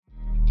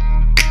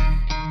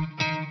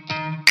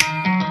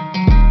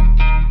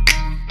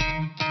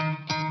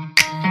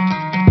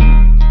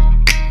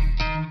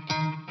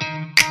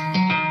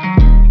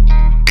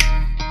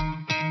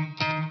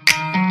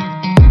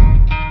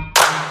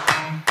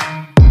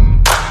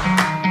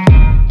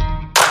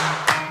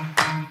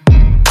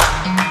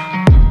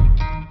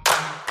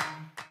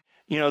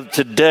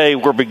Today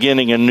we're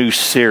beginning a new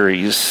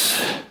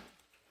series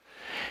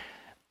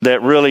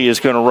that really is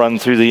going to run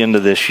through the end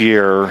of this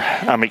year.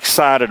 I'm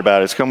excited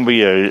about it. It's going to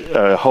be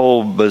a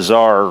whole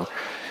bizarre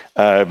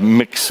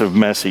mix of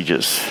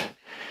messages.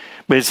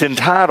 But it's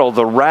entitled,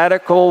 The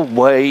Radical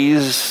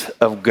Ways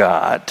of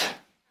God.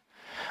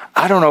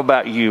 I don't know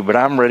about you, but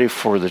I'm ready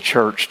for the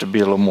church to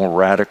be a little more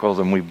radical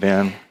than we've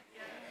been.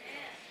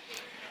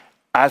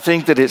 I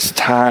think that it's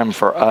time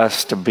for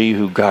us to be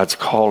who God's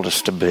called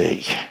us to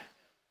be.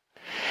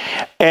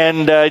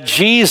 And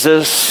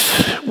Jesus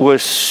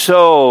was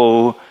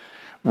so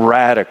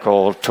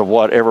radical to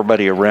what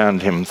everybody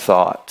around him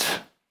thought.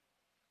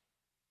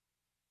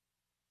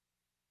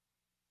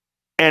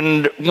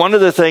 And one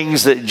of the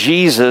things that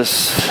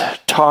Jesus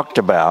talked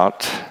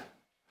about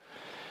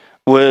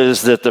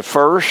was that the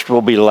first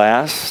will be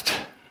last,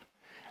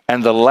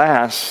 and the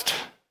last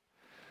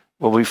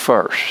will be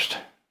first.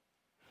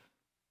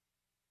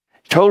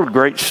 He told a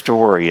great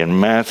story in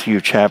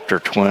Matthew chapter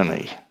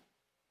 20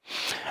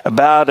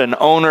 about an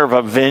owner of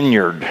a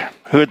vineyard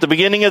who at the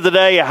beginning of the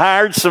day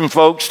hired some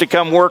folks to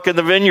come work in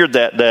the vineyard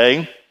that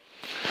day.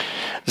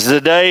 As the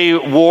day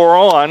wore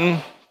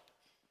on,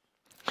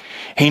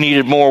 he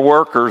needed more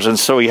workers, and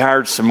so he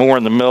hired some more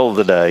in the middle of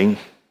the day.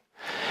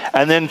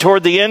 And then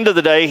toward the end of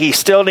the day, he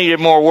still needed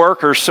more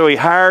workers, so he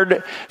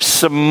hired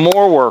some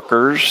more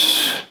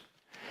workers.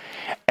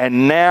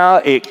 And now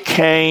it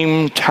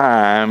came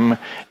time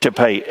to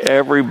pay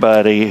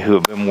everybody who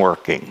had been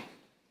working.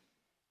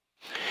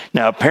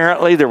 Now,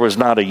 apparently, there was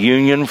not a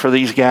union for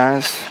these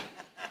guys.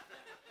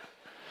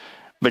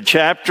 But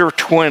chapter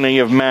 20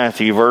 of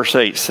Matthew, verse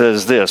 8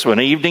 says this, When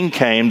evening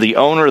came, the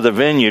owner of the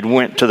vineyard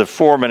went to the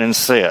foreman and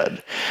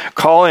said,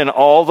 Call in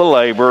all the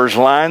laborers,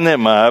 line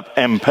them up,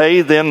 and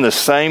pay them the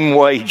same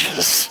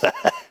wages,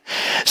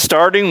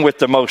 starting with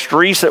the most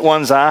recent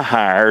ones I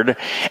hired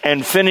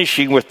and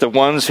finishing with the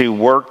ones who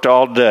worked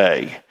all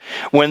day.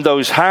 When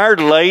those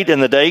hired late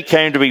and the day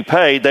came to be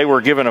paid, they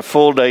were given a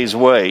full day's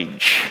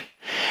wage.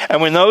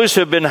 And when those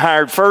who had been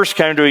hired first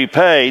came to be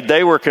paid,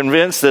 they were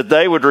convinced that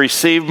they would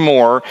receive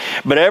more,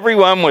 but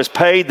everyone was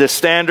paid the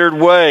standard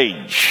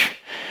wage.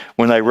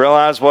 When they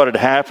realized what had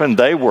happened,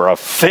 they were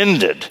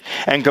offended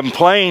and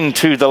complained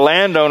to the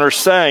landowner,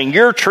 saying,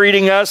 You're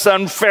treating us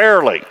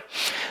unfairly.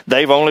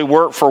 They've only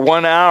worked for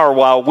 1 hour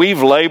while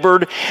we've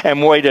labored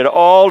and waited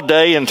all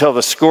day until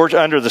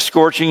under the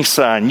scorching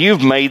sun.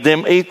 You've made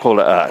them equal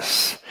to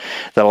us.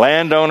 The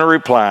landowner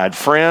replied,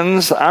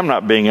 Friends, I'm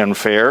not being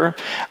unfair.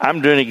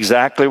 I'm doing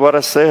exactly what I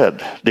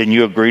said. Didn't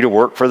you agree to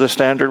work for the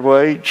standard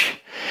wage?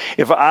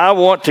 If I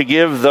want to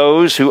give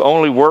those who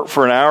only work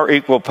for an hour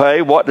equal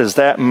pay, what does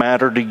that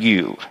matter to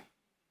you?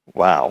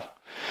 Wow.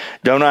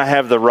 Don't I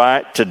have the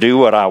right to do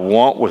what I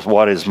want with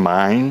what is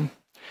mine?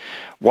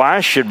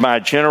 Why should my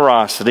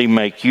generosity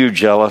make you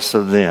jealous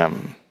of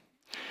them?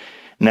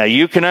 Now,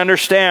 you can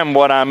understand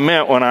what I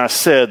meant when I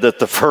said that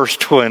the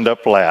first will end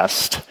up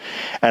last,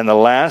 and the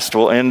last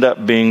will end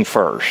up being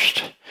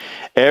first.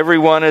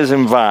 Everyone is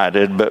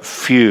invited, but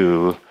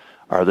few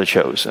are the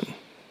chosen.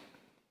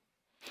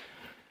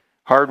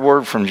 Hard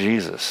word from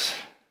Jesus.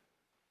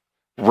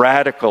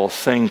 Radical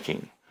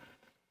thinking.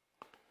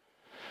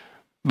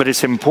 But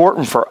it's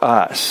important for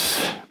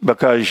us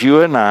because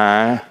you and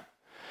I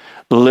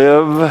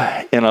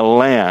live in a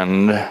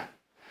land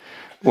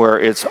where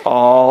it's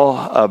all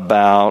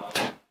about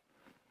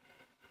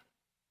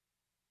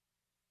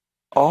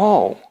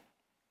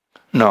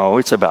no,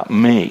 it's about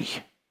me.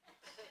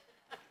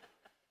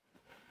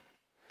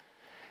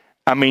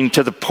 I mean,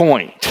 to the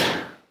point.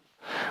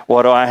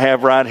 What do I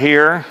have right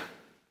here?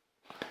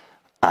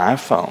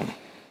 iPhone,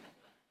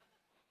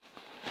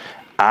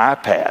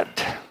 iPad,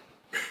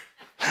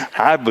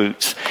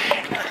 iBoots.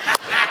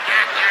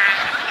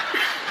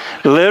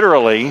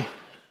 Literally,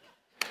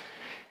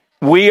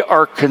 we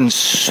are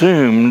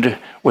consumed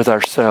with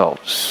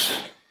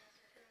ourselves.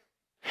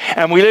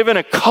 And we live in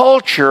a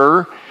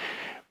culture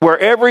where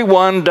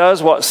everyone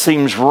does what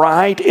seems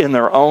right in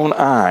their own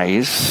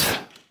eyes.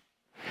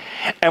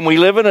 And we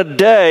live in a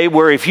day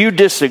where if you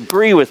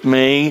disagree with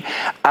me,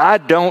 I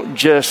don't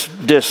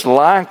just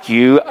dislike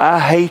you, I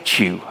hate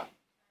you.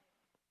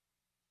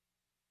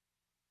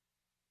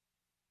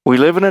 We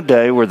live in a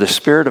day where the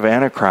spirit of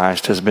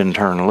Antichrist has been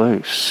turned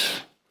loose.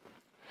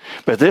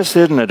 But this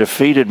isn't a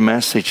defeated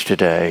message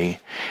today.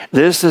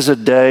 This is a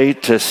day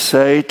to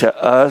say to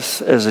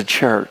us as a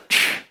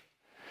church,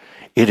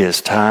 it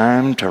is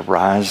time to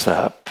rise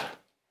up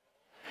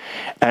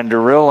and to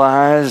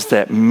realize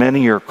that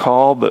many are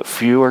called, but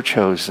few are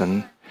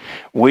chosen.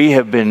 We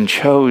have been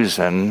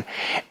chosen,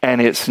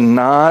 and it's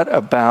not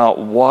about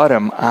what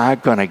am I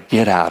going to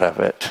get out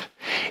of it.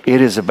 It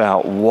is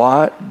about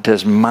what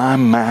does my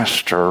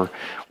master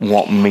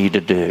want me to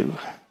do?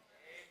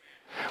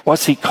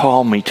 What's he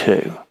called me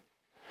to?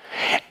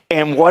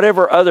 And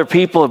whatever other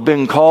people have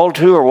been called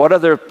to or what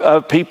other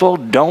people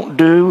don't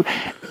do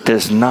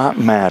does not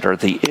matter.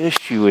 The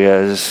issue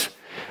is,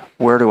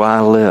 where do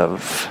I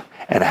live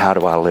and how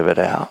do I live it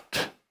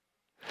out?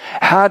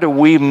 How do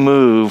we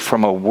move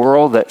from a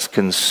world that's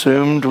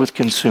consumed with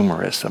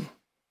consumerism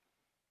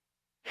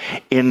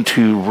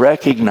into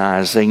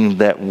recognizing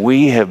that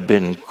we have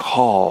been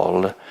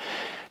called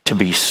to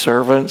be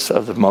servants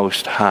of the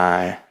Most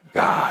High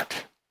God.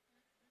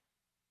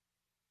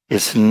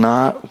 It's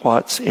not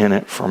what's in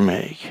it for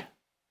me.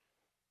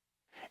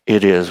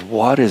 It is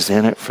what is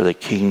in it for the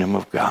kingdom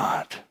of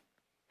God.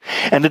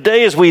 And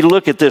today, as we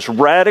look at this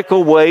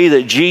radical way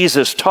that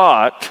Jesus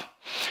taught,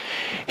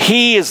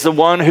 he is the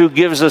one who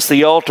gives us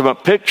the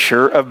ultimate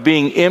picture of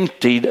being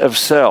emptied of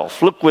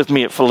self. Look with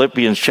me at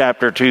Philippians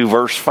chapter 2,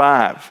 verse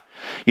 5.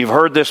 You've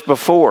heard this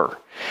before.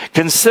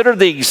 Consider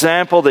the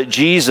example that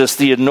Jesus,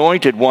 the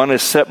Anointed One,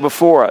 has set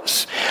before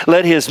us.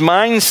 Let his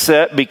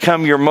mindset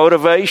become your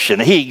motivation.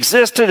 He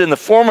existed in the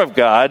form of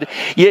God,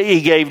 yet he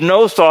gave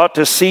no thought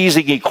to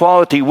seizing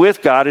equality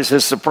with God as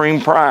his supreme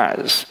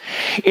prize.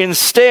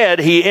 Instead,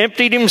 he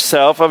emptied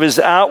himself of his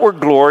outward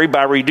glory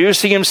by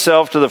reducing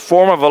himself to the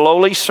form of a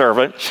lowly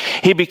servant.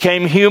 He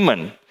became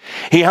human.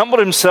 He humbled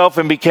himself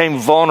and became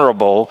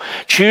vulnerable,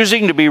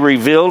 choosing to be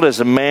revealed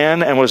as a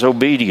man, and was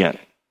obedient.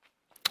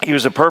 He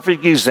was a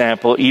perfect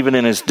example even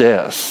in his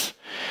death,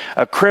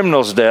 a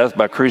criminal's death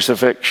by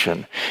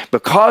crucifixion.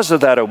 Because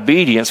of that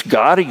obedience,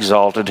 God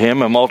exalted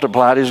him and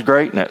multiplied his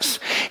greatness.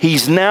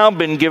 He's now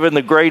been given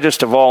the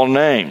greatest of all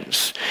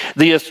names.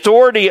 The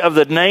authority of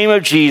the name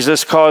of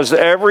Jesus caused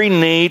every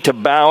knee to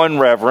bow in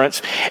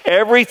reverence.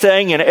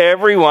 Everything and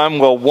everyone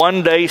will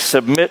one day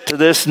submit to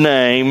this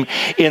name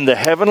in the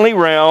heavenly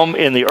realm,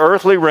 in the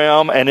earthly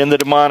realm, and in the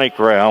demonic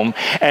realm.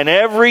 And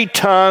every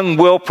tongue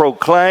will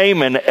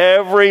proclaim in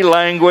every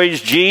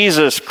language,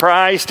 Jesus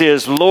Christ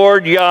is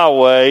Lord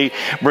Yahweh,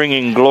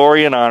 bringing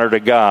glory and honor to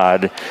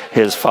God,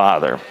 his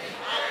Father.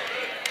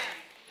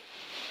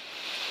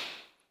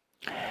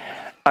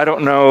 I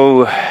don't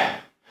know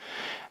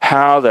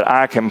how that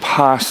I can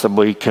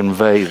possibly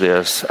convey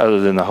this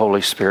other than the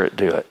Holy Spirit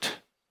do it.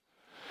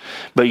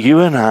 But you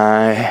and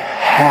I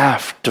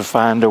have to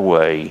find a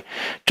way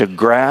to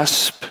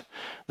grasp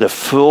the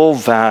full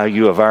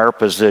value of our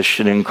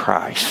position in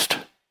Christ.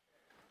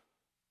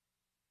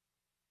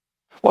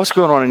 What's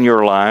going on in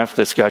your life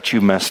that's got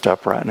you messed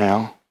up right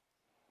now?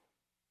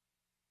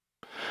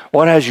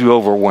 What has you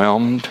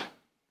overwhelmed?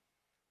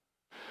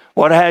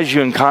 What has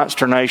you in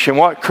consternation?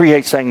 What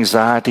creates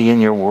anxiety in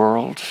your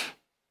world?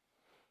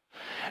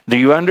 Do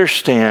you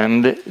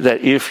understand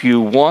that if you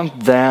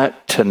want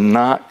that to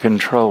not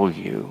control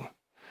you,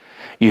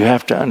 you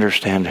have to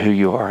understand who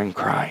you are in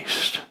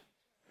Christ?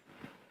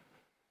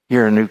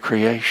 You're a new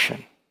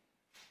creation.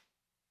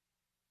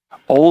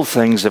 Old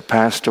things have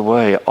passed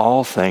away.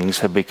 All things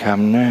have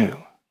become new.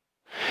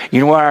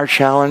 You know what our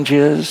challenge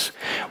is?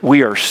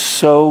 We are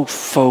so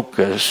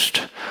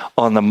focused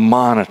on the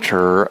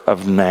monitor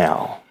of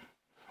now.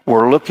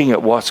 We're looking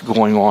at what's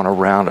going on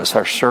around us,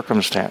 our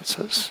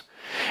circumstances.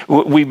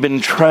 We've been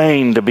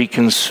trained to be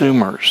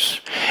consumers.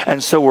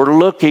 And so we're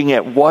looking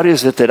at what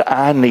is it that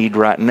I need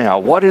right now?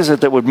 What is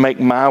it that would make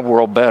my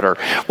world better?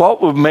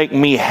 What would make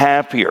me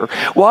happier?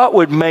 What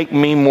would make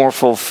me more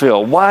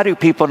fulfilled? Why do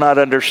people not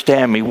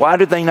understand me? Why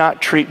do they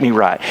not treat me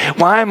right?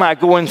 Why am I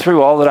going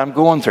through all that I'm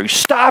going through?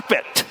 Stop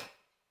it!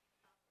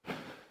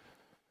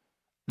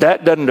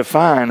 That doesn't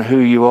define who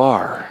you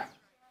are.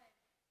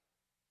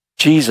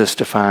 Jesus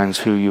defines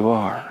who you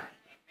are.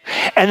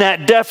 And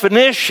that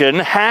definition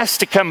has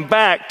to come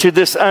back to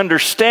this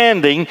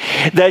understanding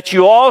that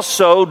you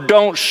also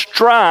don't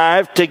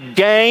strive to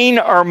gain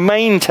or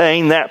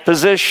maintain that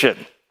position.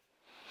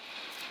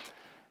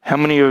 How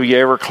many of you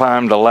ever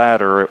climbed a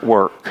ladder at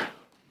work?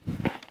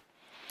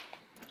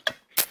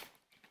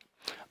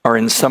 Or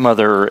in some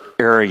other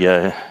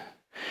area,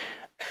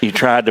 you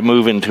tried to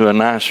move into a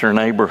nicer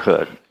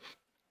neighborhood.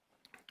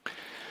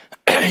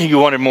 You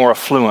wanted more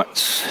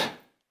affluence.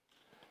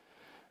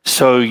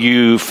 So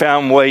you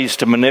found ways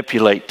to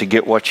manipulate to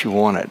get what you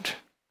wanted.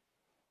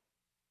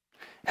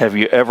 Have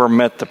you ever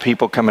met the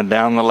people coming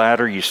down the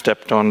ladder you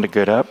stepped on to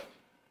get up?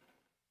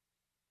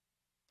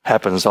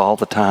 Happens all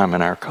the time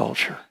in our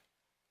culture.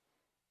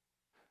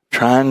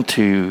 Trying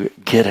to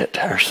get it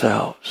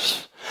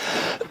ourselves.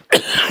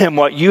 And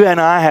what you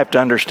and I have to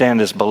understand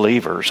as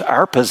believers,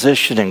 our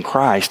position in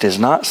Christ is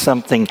not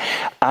something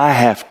I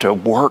have to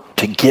work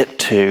to get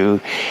to.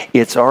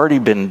 It's already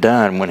been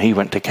done when he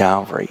went to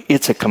Calvary.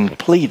 It's a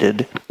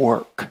completed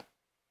work.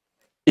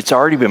 It's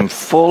already been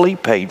fully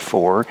paid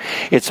for.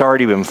 It's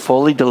already been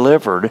fully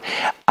delivered.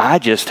 I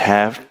just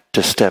have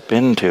to step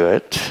into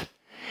it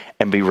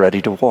and be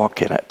ready to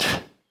walk in it.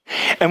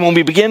 And when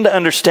we begin to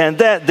understand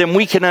that, then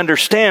we can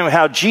understand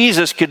how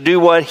Jesus could do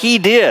what he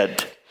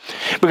did.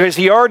 Because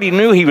he already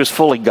knew he was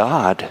fully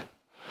God.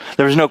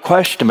 There was no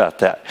question about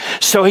that.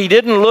 So he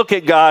didn't look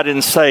at God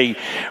and say,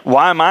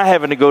 why am I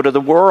having to go to the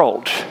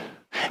world?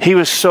 He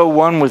was so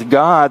one with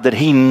God that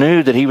he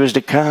knew that he was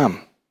to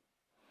come.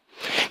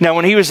 Now,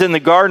 when he was in the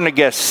Garden of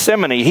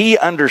Gethsemane, he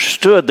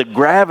understood the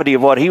gravity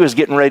of what he was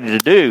getting ready to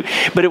do.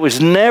 But it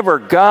was never,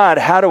 God,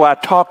 how do I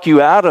talk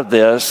you out of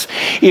this?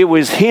 It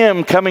was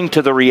him coming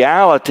to the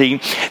reality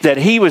that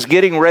he was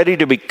getting ready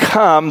to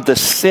become the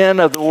sin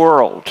of the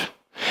world.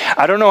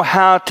 I don't know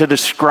how to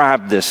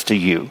describe this to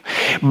you,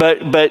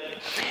 but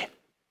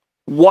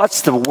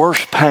What's the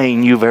worst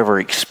pain you've ever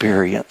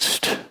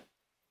experienced?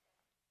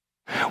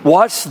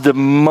 What's the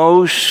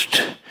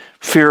most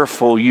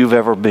fearful you've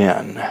ever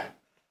been?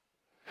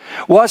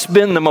 What's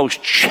been the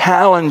most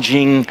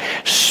challenging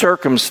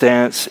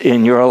circumstance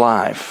in your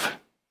life?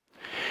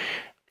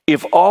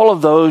 If all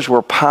of those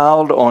were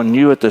piled on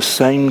you at the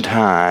same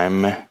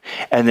time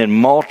and then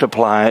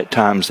multiply it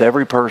times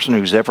every person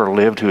who's ever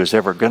lived, who is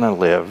ever going to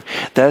live,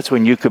 that's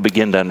when you could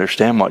begin to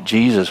understand what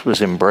Jesus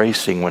was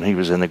embracing when he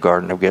was in the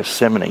Garden of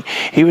Gethsemane.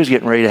 He was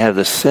getting ready to have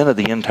the sin of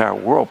the entire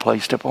world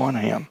placed upon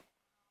him.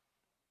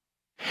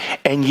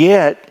 And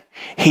yet,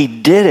 he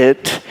did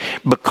it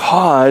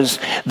because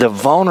the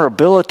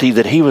vulnerability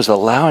that he was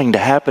allowing to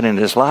happen in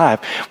his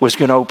life was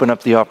going to open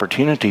up the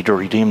opportunity to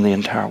redeem the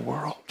entire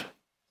world.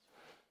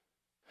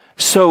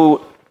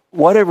 So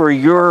whatever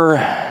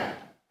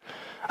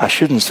I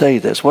shouldn't say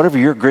this, whatever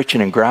you're gritching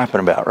and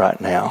griping about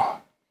right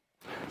now,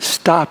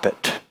 stop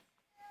it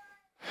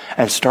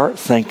and start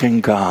thanking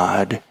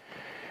God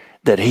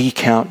that he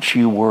counts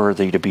you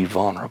worthy to be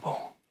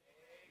vulnerable.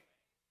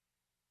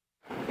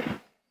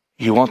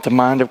 You want the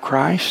mind of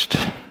Christ?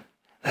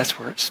 That's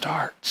where it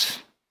starts.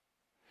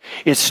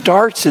 It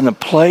starts in the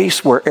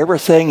place where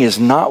everything is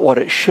not what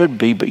it should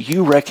be, but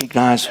you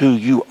recognize who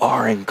you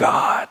are in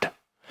God.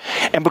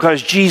 And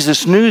because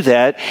Jesus knew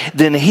that,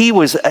 then he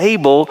was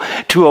able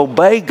to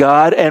obey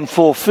God and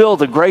fulfill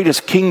the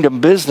greatest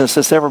kingdom business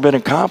that's ever been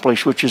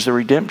accomplished, which is the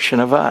redemption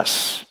of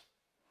us.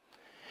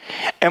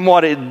 And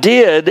what it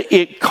did,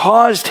 it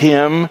caused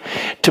him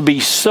to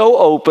be so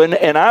open.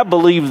 And I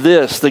believe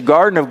this, the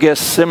Garden of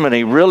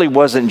Gethsemane really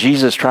wasn't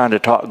Jesus trying to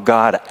talk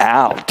God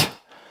out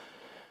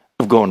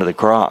of going to the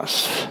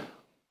cross.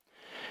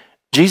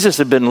 Jesus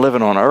had been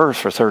living on earth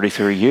for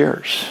 33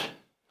 years.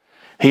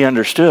 He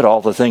understood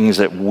all the things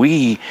that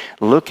we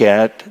look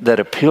at that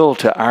appeal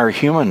to our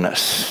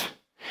humanness.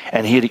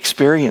 And he had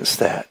experienced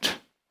that.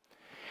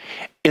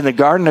 In the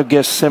Garden of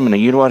Gethsemane,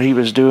 you know what he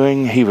was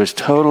doing? He was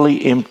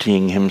totally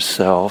emptying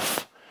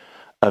himself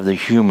of the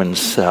human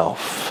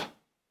self.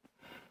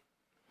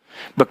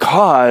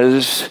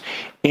 Because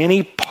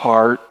any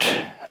part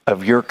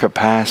of your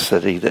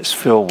capacity that's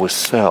filled with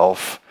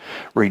self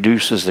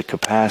reduces the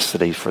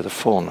capacity for the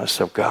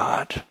fullness of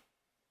God.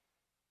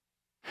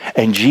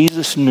 And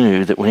Jesus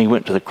knew that when he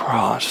went to the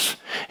cross,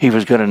 he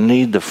was going to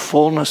need the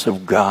fullness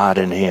of God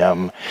in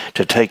him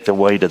to take the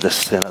weight of the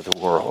sin of the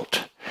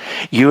world.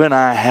 You and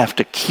I have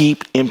to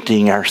keep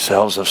emptying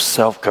ourselves of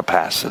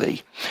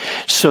self-capacity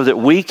so that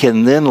we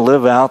can then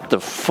live out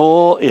the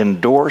full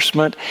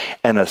endorsement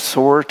and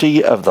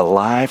authority of the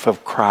life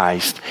of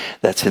Christ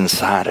that's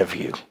inside of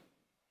you.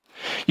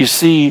 You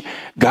see,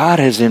 God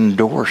has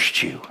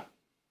endorsed you.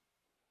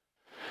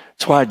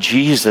 That's why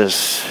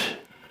Jesus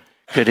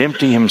could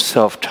empty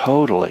himself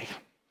totally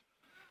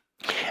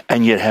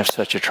and yet have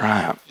such a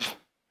triumph.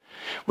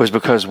 Was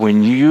because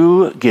when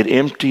you get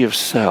empty of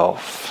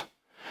self,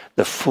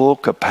 the full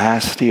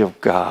capacity of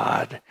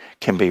God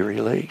can be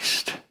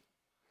released.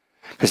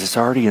 Because it's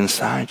already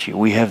inside you.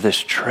 We have this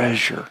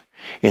treasure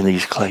in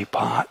these clay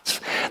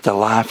pots. The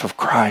life of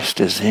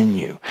Christ is in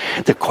you.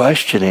 The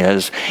question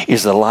is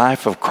the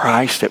life of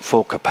Christ at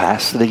full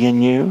capacity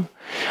in you?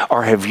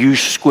 Or have you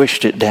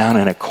squished it down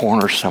in a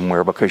corner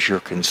somewhere because you're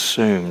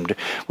consumed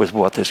with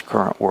what this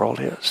current world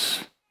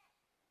is?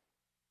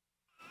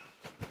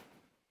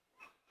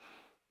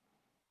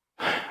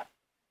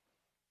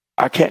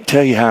 I can't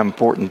tell you how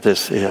important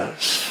this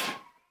is.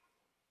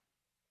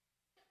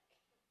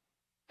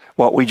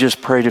 What we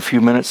just prayed a few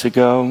minutes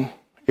ago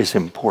is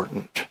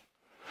important.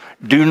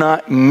 Do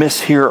not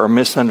mishear or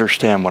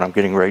misunderstand what I'm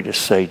getting ready to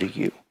say to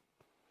you.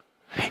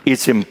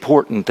 It's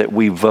important that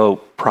we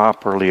vote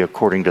properly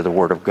according to the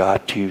Word of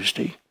God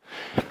Tuesday.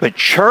 But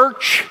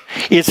church,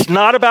 it's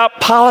not about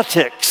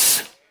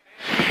politics.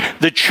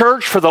 The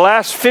church for the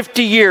last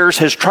 50 years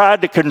has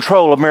tried to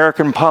control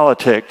American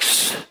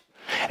politics.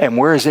 And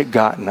where has it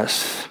gotten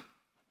us?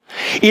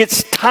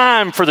 It's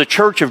time for the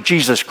Church of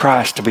Jesus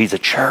Christ to be the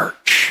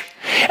church.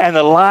 And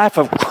the life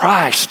of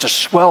Christ to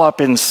swell up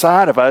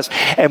inside of us.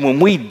 And when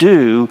we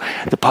do,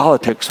 the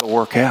politics will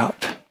work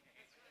out.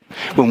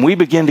 When we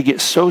begin to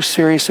get so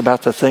serious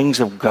about the things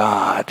of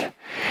God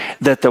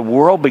that the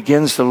world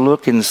begins to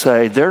look and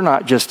say, they're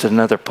not just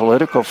another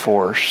political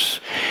force,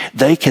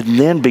 they can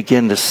then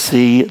begin to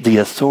see the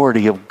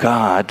authority of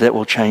God that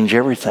will change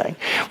everything.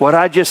 What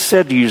I just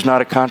said to you is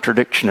not a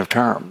contradiction of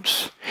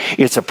terms.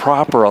 It's a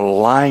proper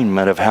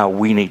alignment of how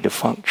we need to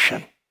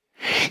function.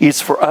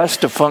 It's for us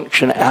to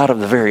function out of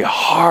the very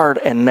heart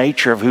and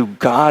nature of who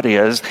God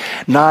is,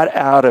 not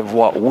out of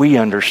what we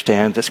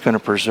understand that's going to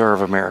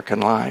preserve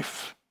American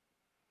life.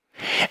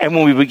 And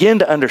when we begin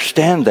to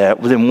understand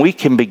that, then we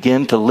can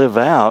begin to live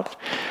out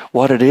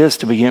what it is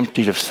to be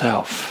emptied of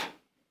self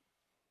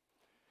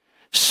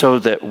so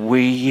that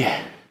we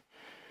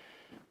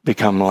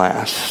become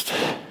last.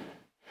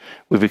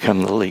 We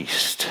become the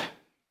least.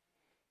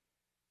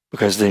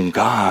 Because then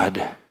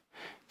God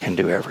can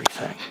do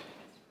everything.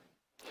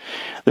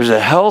 There's a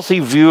healthy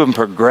view and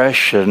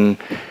progression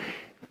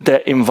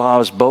that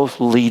involves both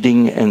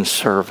leading and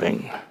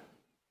serving.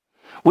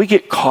 We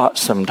get caught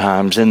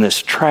sometimes in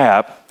this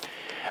trap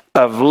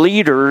of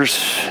leaders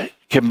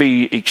can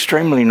be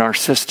extremely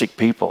narcissistic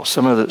people.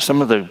 Some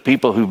of the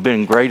people who've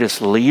been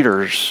greatest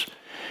leaders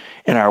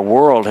in our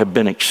world have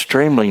been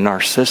extremely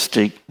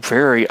narcissistic,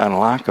 very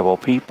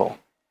unlikable people.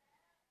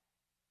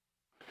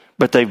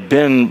 But they've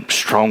been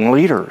strong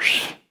leaders.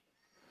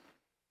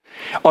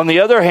 On the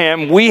other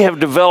hand, we have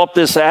developed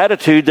this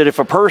attitude that if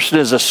a person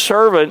is a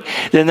servant,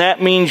 then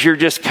that means you're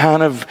just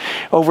kind of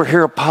over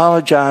here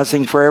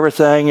apologizing for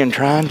everything and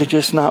trying to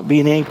just not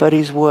be in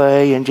anybody's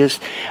way and just,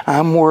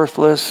 I'm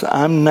worthless,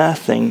 I'm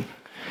nothing.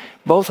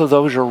 Both of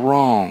those are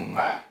wrong.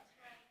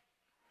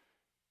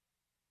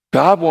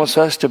 God wants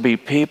us to be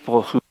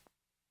people who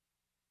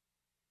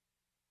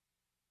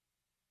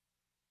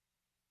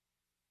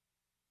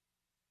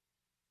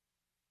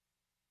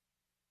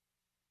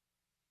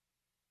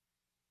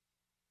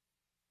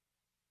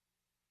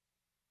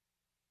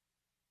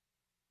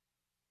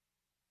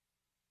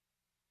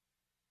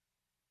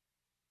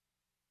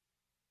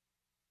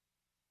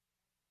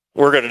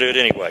we're going to do it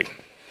anyway.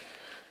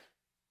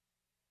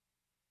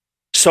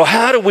 So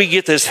how do we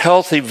get this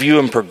healthy view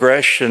and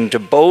progression to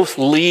both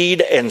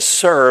lead and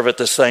serve at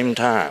the same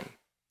time?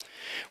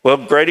 Well,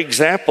 great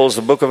example is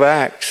the book of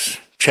Acts,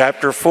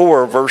 chapter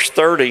 4, verse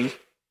 30.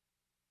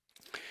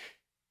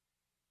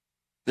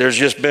 There's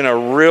just been a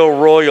real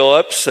royal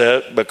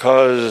upset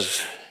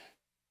because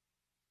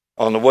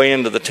on the way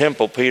into the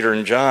temple, Peter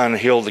and John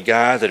healed the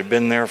guy that had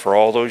been there for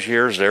all those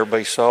years that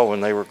everybody saw when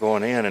they were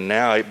going in, and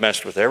now it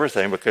messed with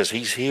everything because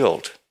he's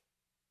healed.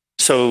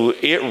 So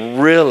it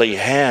really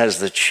has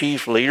the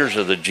chief leaders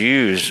of the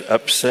Jews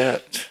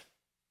upset.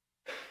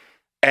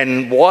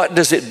 And what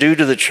does it do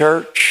to the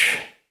church?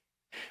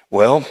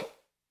 Well,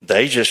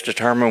 they just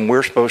determine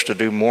we're supposed to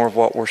do more of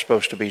what we're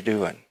supposed to be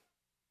doing.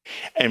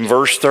 And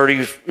verse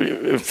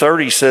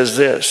 30 says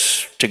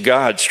this, to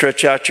God,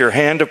 stretch out your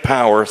hand of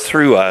power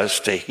through us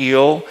to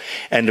heal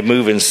and to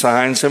move in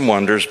signs and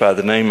wonders by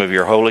the name of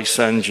your holy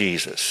Son,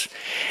 Jesus.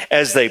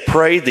 As they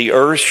prayed, the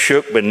earth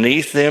shook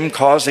beneath them,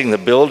 causing the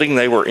building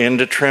they were in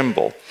to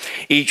tremble.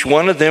 Each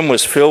one of them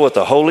was filled with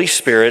the Holy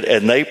Spirit,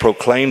 and they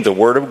proclaimed the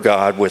word of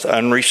God with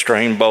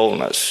unrestrained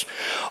boldness.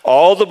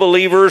 All the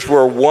believers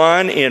were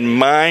one in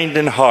mind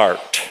and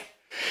heart.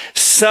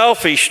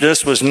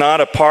 Selfishness was not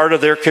a part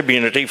of their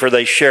community, for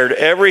they shared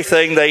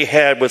everything they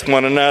had with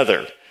one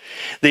another.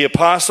 The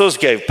apostles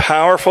gave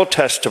powerful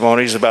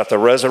testimonies about the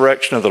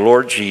resurrection of the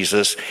Lord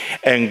Jesus,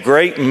 and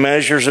great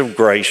measures of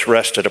grace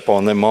rested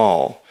upon them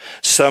all.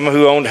 Some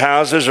who owned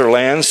houses or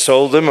lands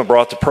sold them and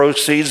brought the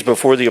proceeds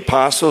before the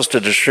apostles to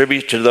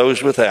distribute to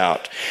those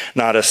without.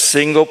 Not a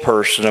single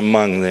person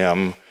among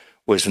them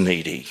was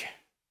needy.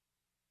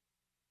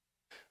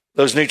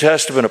 Those New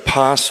Testament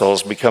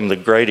apostles become the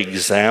great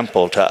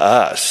example to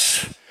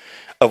us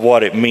of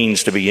what it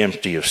means to be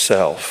empty of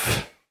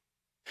self.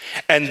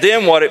 And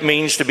then what it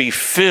means to be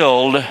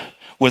filled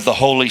with the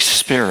Holy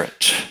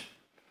Spirit.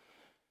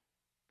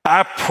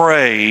 I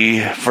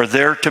pray for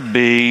there to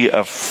be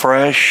a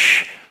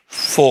fresh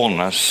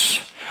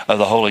fullness of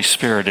the Holy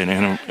Spirit in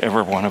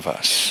every one of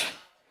us.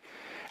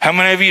 How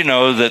many of you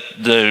know that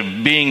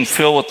the being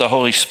filled with the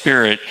Holy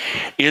Spirit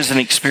is an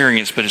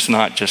experience, but it's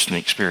not just an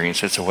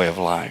experience, it's a way of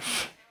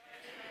life.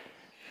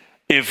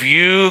 If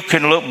you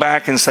can look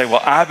back and say,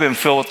 well, I've been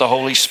filled with the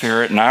Holy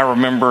Spirit, and I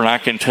remember and I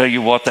can tell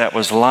you what that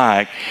was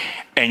like,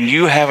 and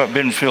you haven't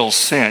been filled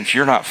since,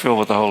 you're not filled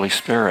with the Holy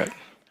Spirit.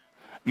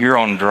 You're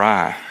on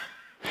dry.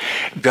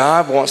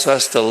 God wants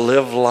us to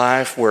live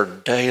life where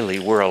daily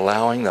we're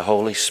allowing the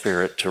Holy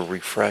Spirit to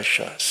refresh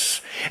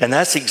us. And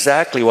that's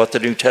exactly what the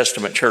New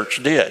Testament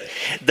church did.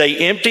 They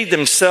emptied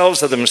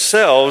themselves of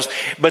themselves,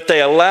 but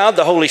they allowed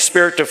the Holy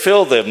Spirit to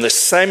fill them. The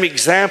same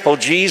example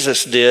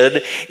Jesus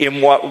did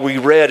in what we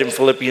read in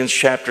Philippians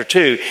chapter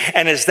 2.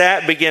 And as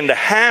that began to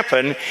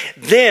happen,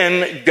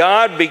 then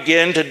God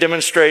began to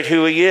demonstrate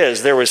who He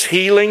is. There was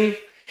healing,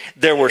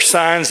 there were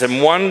signs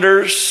and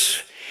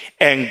wonders,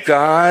 and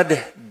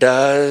God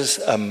does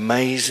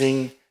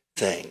amazing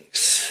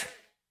things.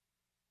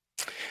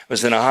 I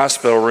was in a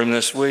hospital room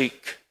this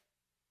week,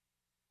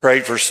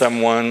 prayed for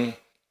someone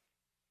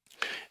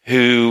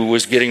who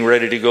was getting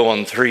ready to go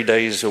on 3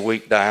 days a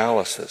week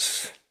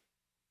dialysis.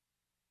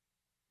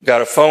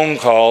 Got a phone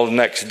call the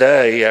next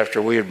day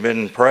after we had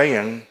been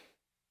praying,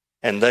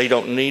 and they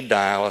don't need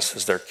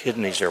dialysis, their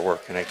kidneys are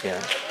working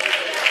again.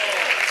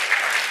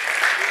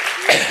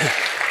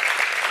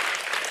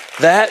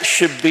 That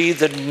should be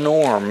the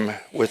norm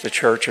with the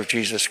Church of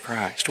Jesus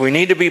Christ. We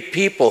need to be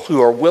people who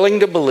are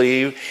willing to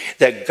believe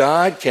that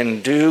God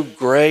can do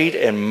great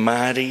and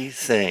mighty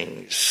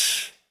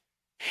things.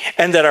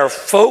 And that our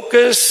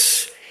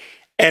focus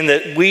and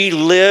that we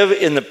live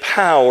in the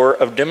power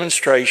of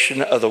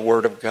demonstration of the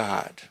Word of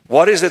God.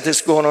 What is it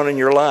that's going on in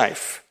your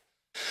life?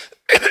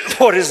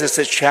 What is it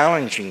that's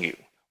challenging you?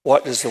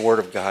 What does the Word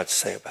of God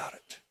say about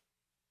it?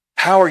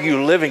 How are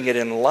you living it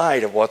in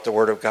light of what the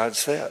Word of God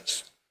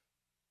says?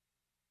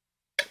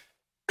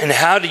 And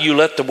how do you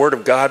let the Word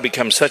of God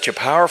become such a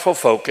powerful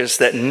focus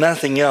that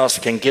nothing else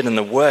can get in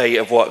the way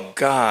of what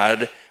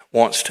God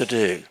wants to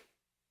do?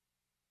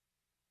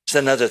 It's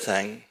another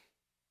thing.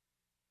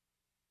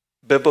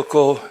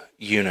 Biblical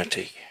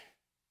unity.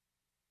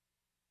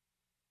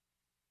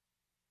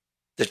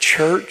 The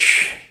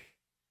church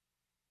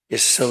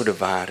is so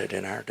divided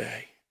in our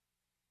day,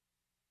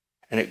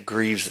 and it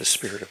grieves the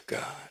Spirit of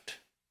God.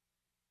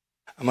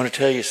 I'm going to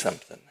tell you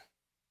something.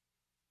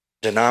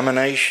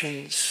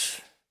 Denominations,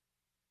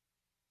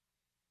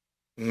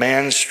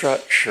 man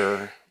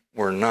structure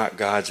were not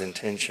God's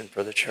intention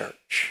for the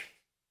church.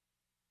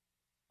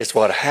 It's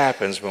what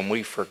happens when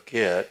we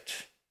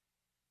forget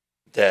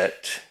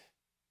that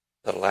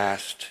the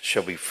last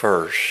shall be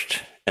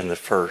first and the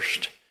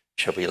first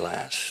shall be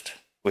last.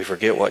 We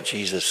forget what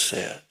Jesus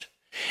said.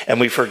 And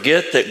we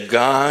forget that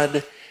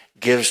God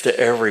gives to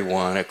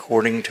everyone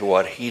according to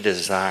what he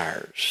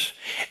desires.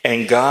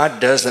 And God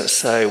doesn't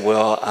say,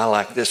 well, I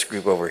like this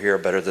group over here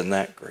better than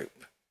that group.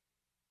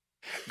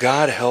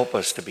 God help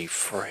us to be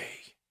free.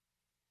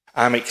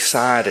 I'm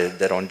excited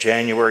that on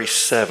January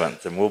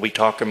 7th, and we'll be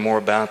talking more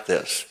about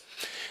this,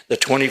 the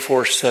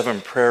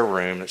 24/7 prayer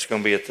room that's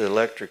going to be at the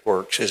Electric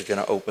Works is going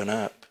to open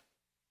up.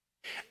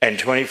 And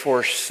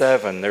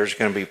 24/7, there's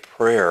going to be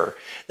prayer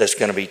that's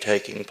going to be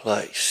taking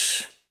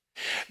place.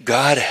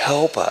 God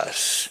help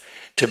us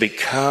to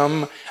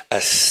become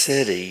a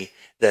city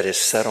that is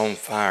set on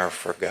fire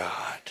for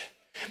God,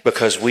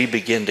 because we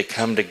begin to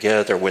come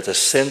together with a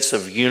sense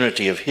of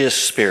unity of his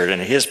Spirit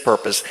and his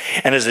purpose.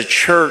 And as a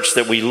church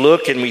that we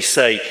look and we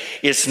say,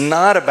 it's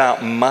not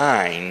about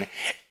mine,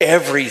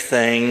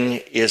 everything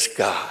is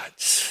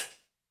God's.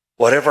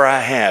 Whatever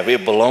I have,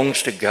 it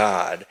belongs to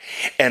God.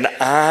 And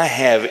I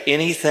have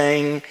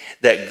anything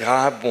that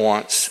God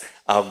wants,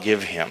 I'll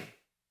give him.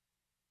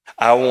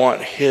 I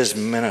want his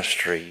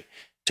ministry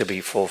to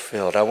be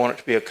fulfilled. I want it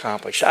to be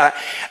accomplished. I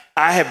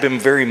have been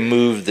very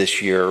moved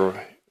this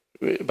year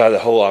by the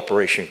whole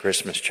Operation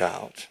Christmas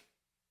Child.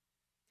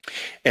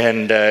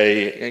 And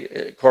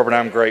Corbin,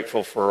 I'm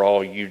grateful for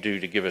all you do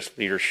to give us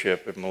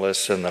leadership, and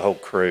Melissa and the whole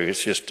crew.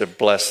 It's just a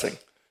blessing.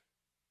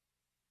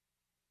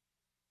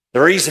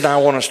 The reason I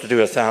want us to do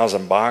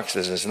 1,000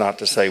 boxes is not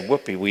to say,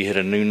 whoopee, we hit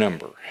a new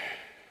number.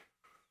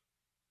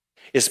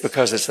 It's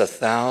because it's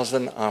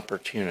 1,000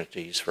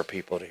 opportunities for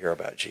people to hear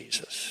about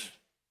Jesus.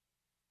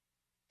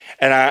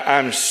 And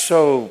I'm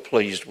so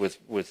pleased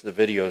with the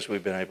videos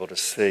we've been able to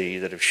see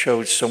that have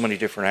showed so many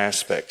different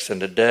aspects. And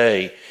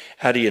today,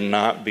 how do you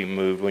not be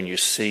moved when you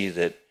see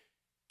that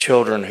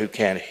children who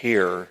can't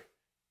hear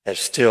have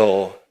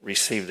still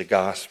received the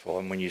gospel?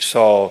 And when you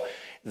saw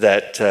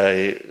that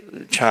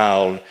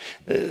child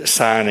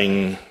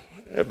signing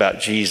about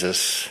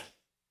Jesus,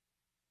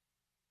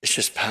 it's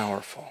just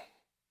powerful.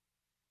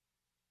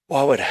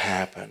 What would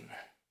happen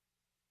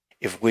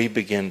if we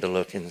begin to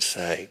look and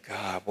say,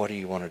 God, what do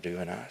you want to do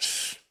in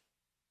us?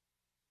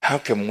 How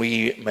can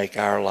we make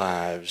our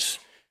lives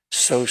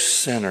so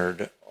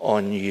centered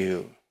on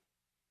you?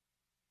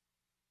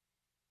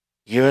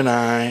 You and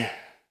I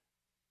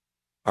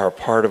are a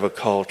part of a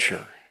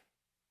culture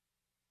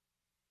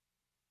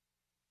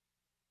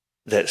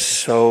that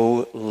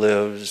so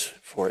lives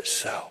for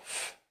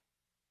itself.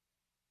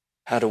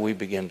 How do we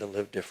begin to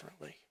live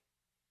differently?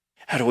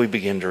 How do we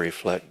begin to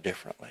reflect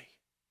differently?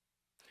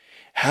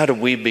 How do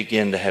we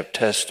begin to have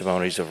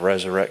testimonies of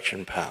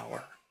resurrection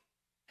power?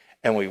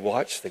 And we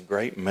watch the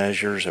great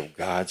measures of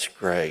God's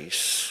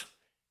grace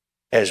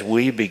as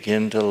we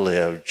begin to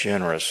live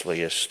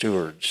generously as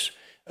stewards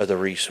of the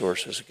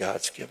resources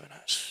God's given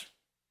us.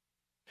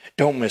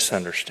 Don't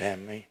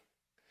misunderstand me.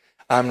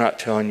 I'm not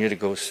telling you to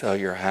go sell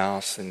your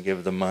house and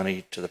give the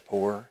money to the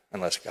poor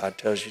unless God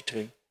tells you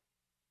to.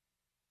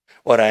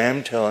 What I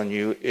am telling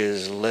you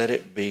is let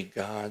it be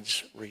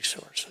God's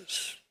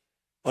resources.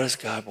 What does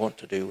God want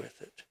to do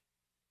with it?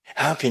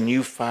 How can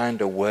you find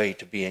a way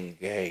to be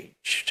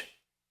engaged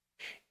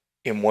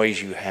in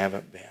ways you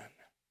haven't been?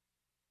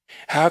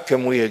 How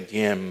can we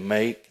again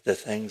make the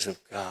things of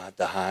God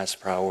the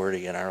highest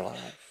priority in our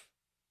life?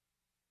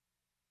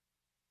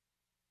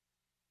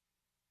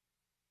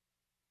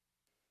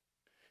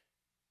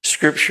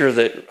 Scripture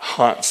that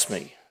haunts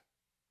me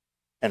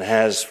and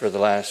has for the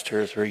last 2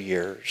 or 3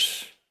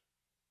 years,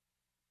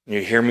 and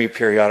you hear me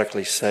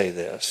periodically say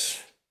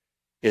this,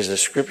 is a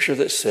scripture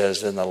that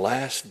says in the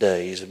last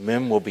days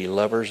men will be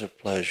lovers of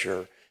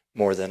pleasure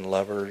more than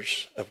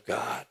lovers of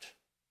God.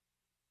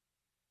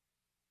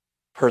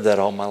 Heard that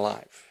all my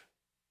life.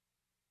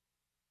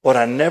 What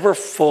I never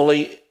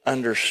fully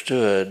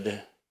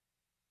understood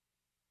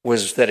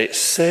was that it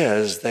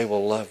says they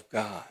will love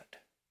God.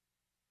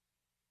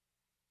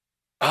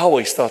 I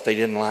always thought they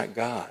didn't like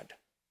God.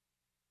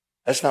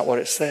 That's not what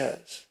it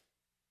says.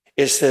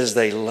 It says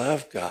they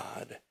love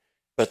God,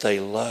 but they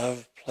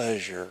love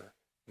pleasure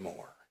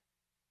more.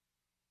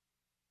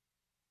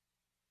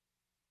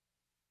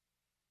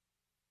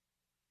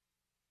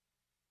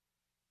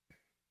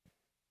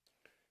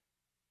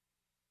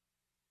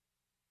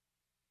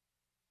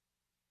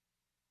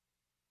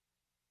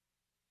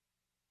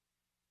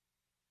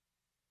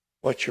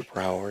 What's your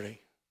priority?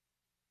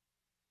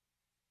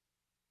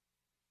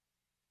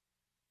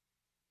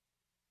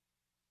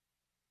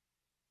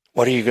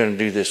 What are you going to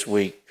do this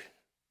week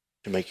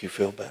to make you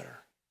feel better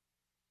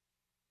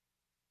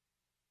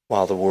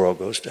while the world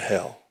goes to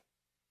hell.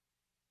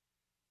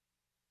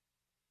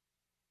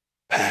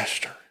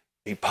 Pastor,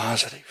 be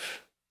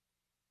positive.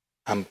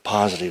 I'm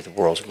positive the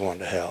world's going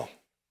to hell.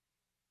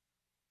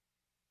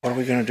 What are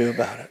we going to do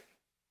about it?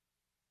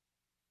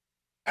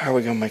 How are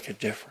we going to make a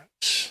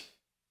difference?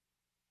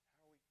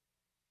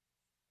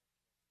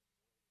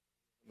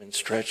 Been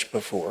stretched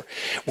before.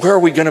 Where are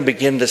we going to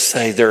begin to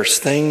say there's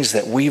things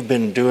that we've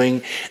been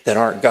doing that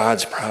aren't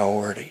God's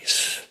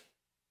priorities?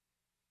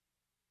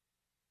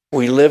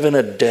 We live in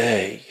a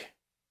day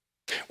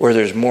where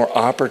there's more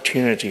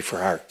opportunity for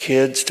our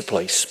kids to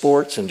play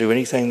sports and do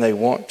anything they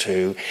want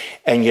to,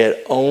 and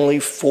yet only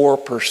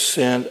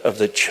 4% of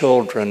the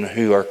children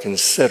who are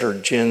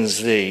considered Gen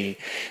Z,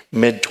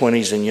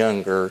 mid-20s and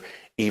younger,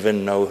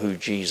 even know who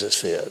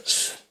Jesus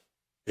is.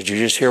 Did you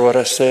just hear what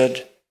I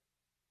said?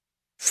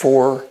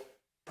 4%.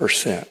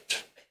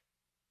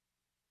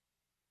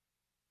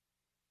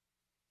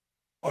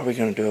 What are we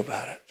going to do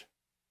about it?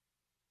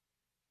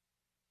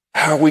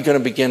 How are we going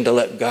to begin to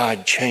let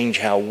God change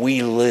how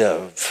we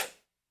live?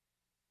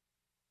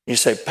 You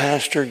say,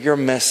 Pastor, you're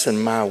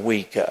messing my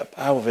week up.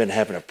 I've been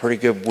having a pretty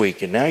good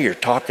week, and now you're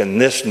talking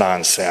this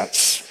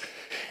nonsense,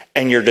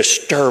 and you're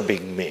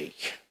disturbing me.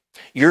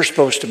 You're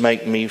supposed to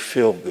make me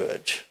feel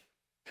good.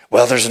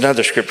 Well, there's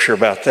another scripture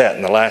about that.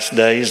 In the last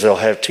days, they'll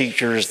have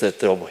teachers that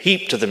they'll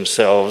heap to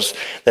themselves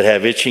that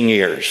have itching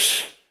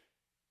ears.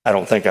 I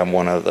don't think I'm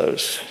one of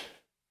those.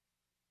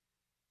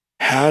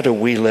 How do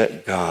we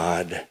let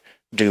God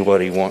do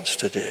what he wants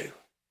to do?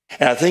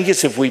 And I think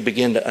it's if we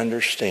begin to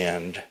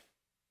understand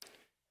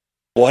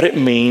what it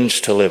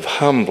means to live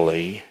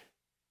humbly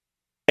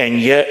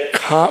and yet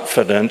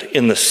confident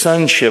in the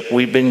sonship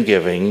we've been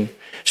giving,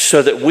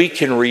 so that we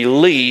can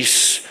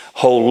release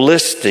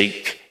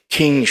holistic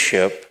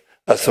kingship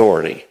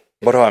authority.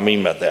 What do I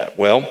mean by that?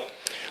 Well,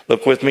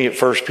 look with me at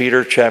 1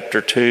 Peter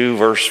chapter 2,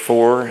 verse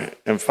 4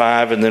 and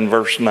 5, and then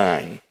verse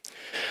 9.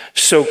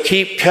 So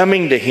keep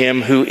coming to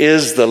him who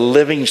is the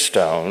living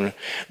stone,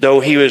 though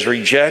he was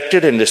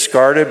rejected and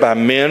discarded by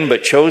men,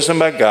 but chosen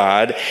by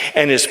God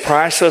and is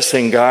priceless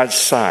in God's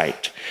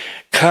sight.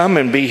 Come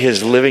and be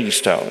his living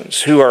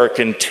stones, who are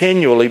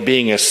continually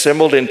being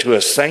assembled into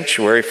a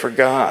sanctuary for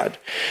God.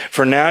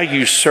 For now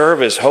you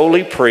serve as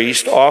holy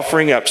priests,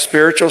 offering up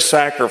spiritual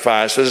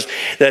sacrifices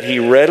that he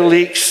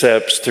readily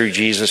accepts through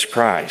Jesus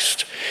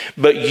Christ.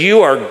 But you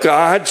are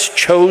God's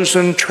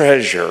chosen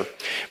treasure,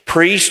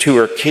 priests who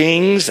are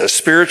kings, a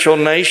spiritual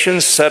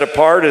nation set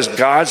apart as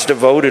God's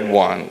devoted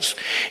ones.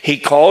 He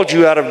called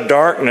you out of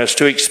darkness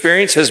to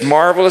experience his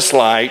marvelous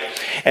light,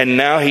 and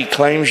now he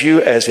claims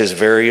you as his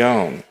very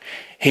own.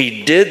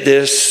 He did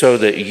this so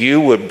that you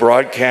would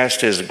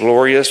broadcast his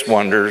glorious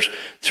wonders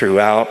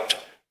throughout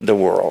the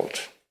world.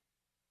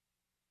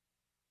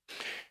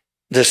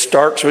 This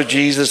starts with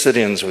Jesus, it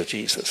ends with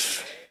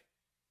Jesus.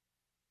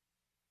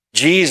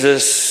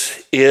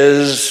 Jesus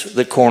is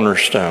the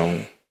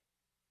cornerstone.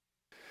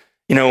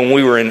 You know, when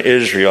we were in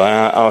Israel,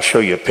 I'll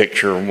show you a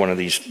picture one of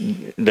these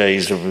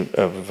days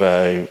of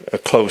a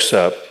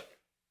close-up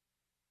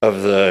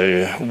of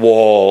the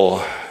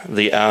wall,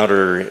 the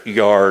outer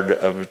yard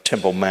of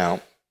Temple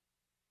Mount,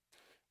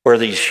 where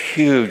these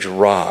huge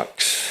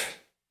rocks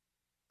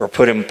were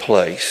put in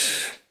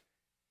place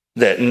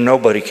that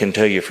nobody can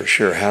tell you for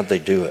sure how'd they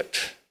do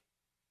it,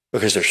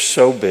 because they're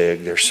so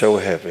big, they're so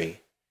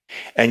heavy,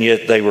 and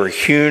yet they were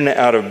hewn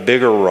out of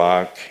bigger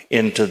rock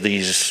into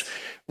these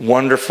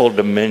wonderful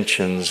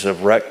dimensions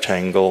of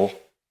rectangle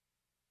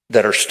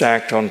that are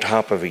stacked on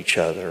top of each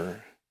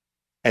other.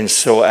 And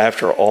so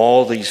after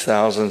all these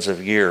thousands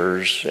of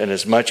years, and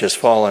as much as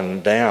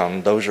fallen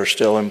down, those are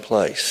still in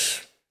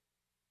place.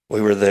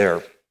 We were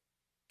there.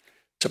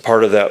 It's a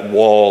part of that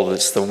wall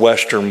that's the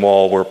western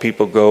wall where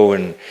people go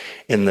and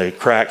in the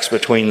cracks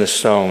between the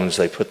stones,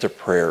 they put their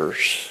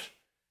prayers,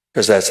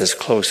 because that's as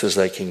close as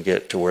they can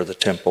get to where the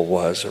temple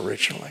was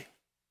originally.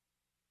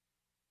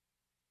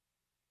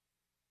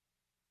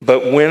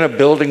 But when a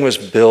building was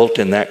built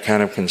in that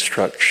kind of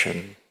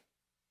construction,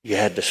 you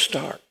had to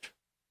start.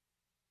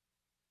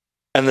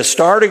 And the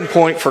starting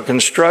point for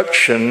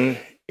construction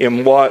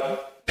in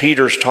what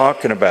Peter's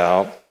talking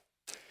about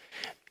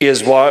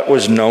is what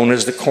was known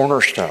as the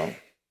cornerstone,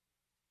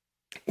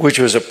 which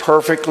was a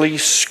perfectly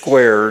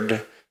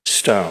squared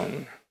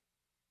stone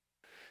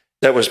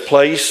that was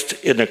placed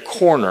in a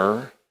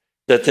corner,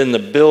 that then the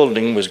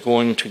building was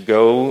going to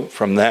go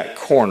from that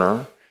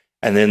corner,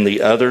 and then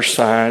the other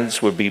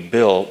sides would be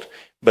built.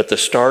 But the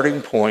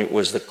starting point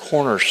was the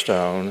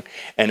cornerstone,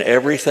 and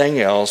everything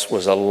else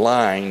was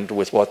aligned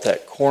with what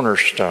that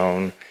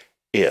cornerstone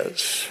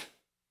is,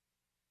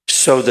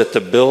 so that the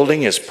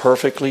building is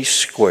perfectly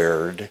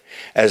squared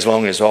as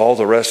long as all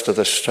the rest of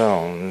the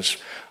stones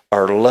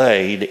are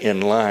laid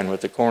in line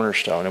with the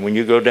cornerstone. And when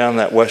you go down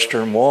that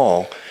western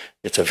wall,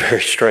 it's a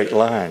very straight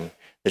line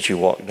that you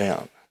walk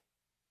down.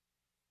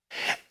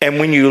 And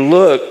when you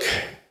look,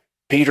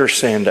 Peter's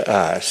saying to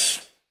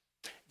us,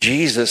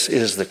 Jesus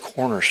is the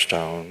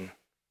cornerstone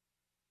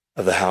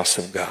of the house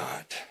of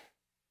God.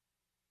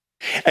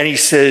 And he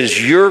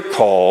says, you're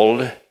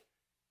called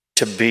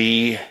to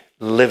be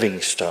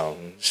living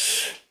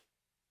stones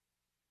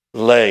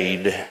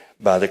laid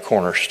by the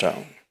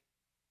cornerstone.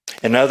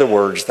 In other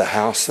words, the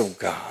house of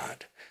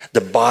God,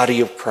 the body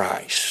of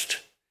Christ,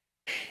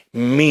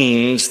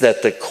 means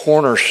that the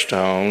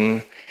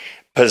cornerstone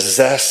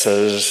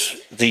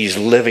possesses these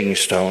living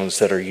stones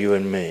that are you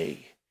and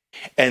me,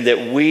 and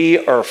that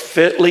we are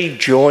fitly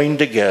joined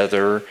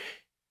together,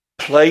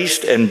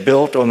 placed and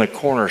built on the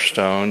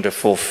cornerstone to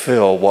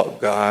fulfill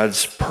what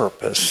God's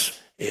purpose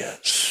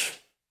is.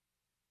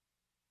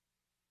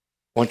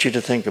 I want you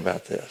to think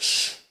about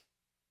this.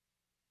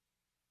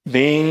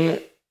 Being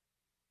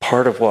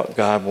part of what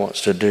God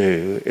wants to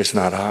do is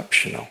not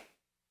optional.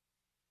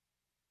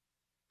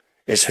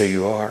 It's who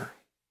you are.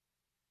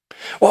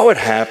 What would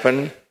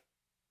happen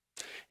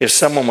if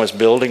someone was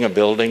building a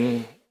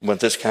building with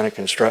this kind of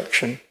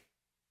construction,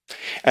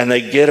 and they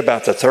get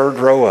about the third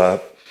row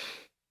up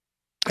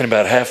and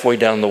about halfway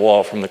down the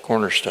wall from the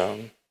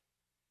cornerstone,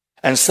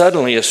 and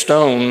suddenly a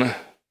stone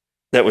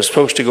that was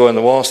supposed to go in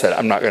the wall said,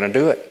 I'm not going to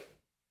do it.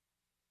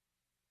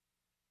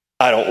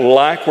 I don't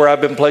like where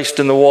I've been placed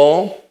in the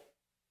wall.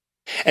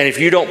 And if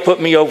you don't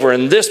put me over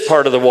in this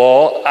part of the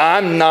wall,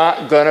 I'm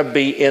not going to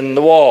be in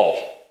the wall.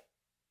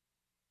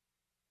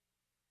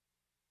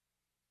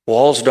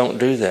 Walls don't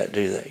do that,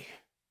 do they?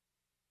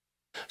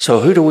 So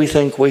who do we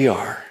think we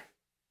are?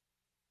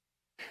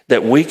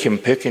 That we can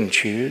pick and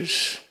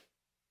choose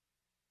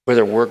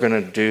whether we're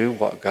going to do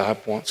what God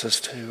wants us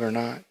to or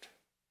not?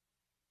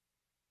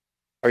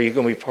 Are you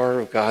going to be part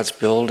of God's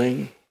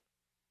building?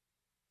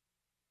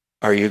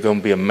 Are you going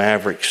to be a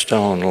maverick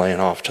stone laying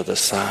off to the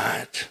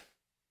side?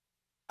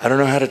 I don't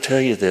know how to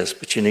tell you this,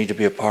 but you need to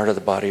be a part of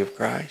the body of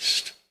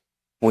Christ.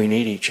 We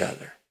need each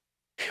other.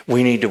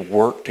 We need to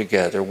work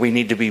together. We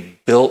need to be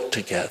built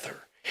together.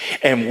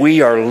 And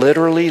we are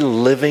literally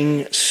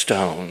living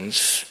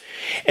stones.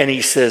 And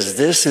he says,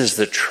 this is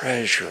the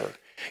treasure.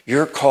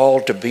 You're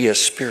called to be a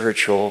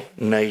spiritual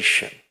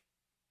nation.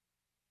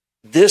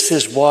 This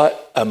is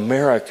what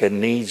America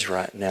needs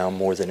right now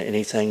more than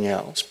anything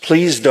else.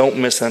 Please don't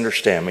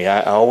misunderstand me.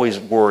 I always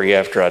worry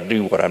after I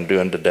do what I'm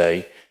doing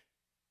today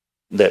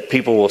that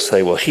people will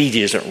say, well,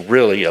 he isn't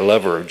really a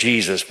lover of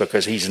Jesus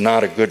because he's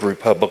not a good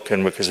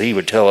Republican, because he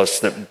would tell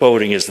us that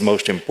voting is the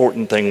most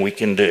important thing we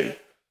can do.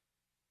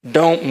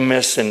 Don't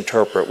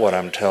misinterpret what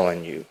I'm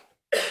telling you.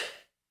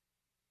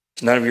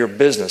 It's none of your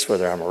business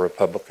whether I'm a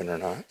Republican or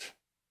not.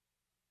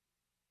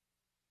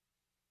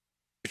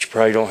 But you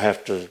probably don't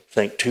have to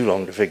think too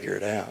long to figure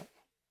it out.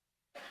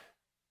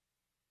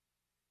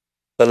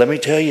 But let me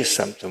tell you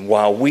something.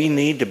 While we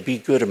need to be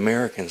good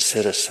American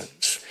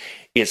citizens,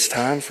 it's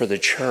time for the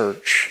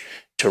church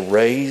to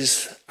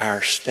raise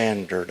our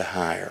standard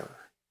higher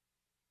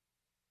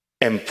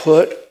and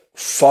put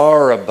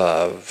far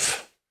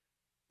above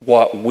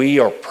what we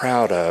are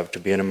proud of to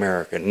be an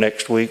American.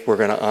 Next week, we're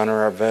going to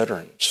honor our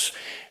veterans.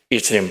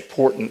 It's an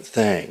important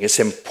thing. It's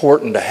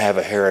important to have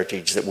a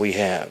heritage that we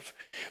have.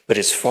 But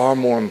it's far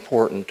more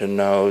important to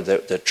know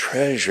that the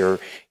treasure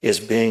is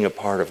being a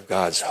part of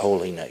God's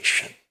holy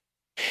nation.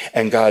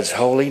 And God's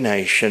holy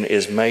nation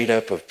is made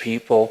up of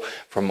people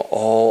from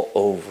all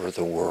over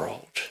the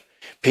world.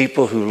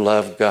 People who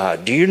love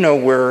God. Do you know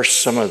where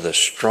some of the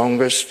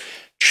strongest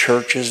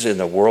churches in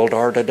the world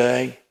are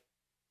today?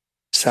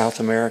 South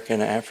America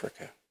and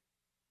Africa.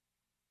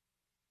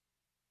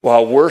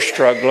 While we're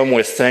struggling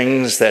with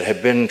things that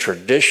have been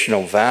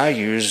traditional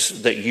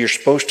values that you're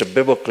supposed to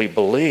biblically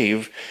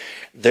believe,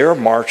 they're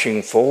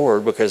marching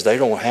forward because they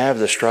don't have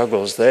the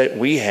struggles that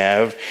we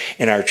have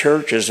in our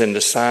churches in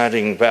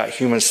deciding about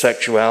human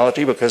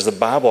sexuality because the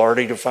Bible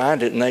already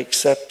defined it and they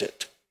accept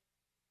it.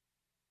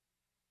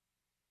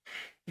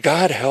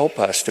 God help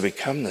us to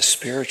become the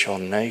spiritual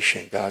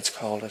nation God's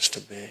called us to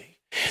be.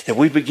 That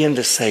we begin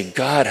to say,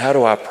 God, how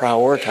do I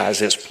prioritize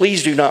this?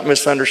 Please do not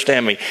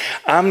misunderstand me.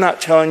 I'm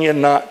not telling you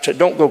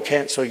don't go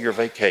cancel your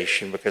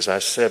vacation because I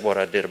said what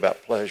I did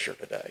about pleasure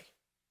today.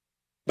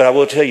 But I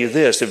will tell you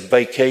this, if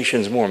vacation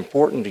is more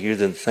important to you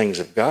than the things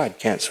of God,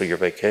 cancel your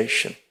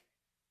vacation.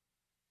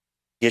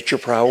 Get your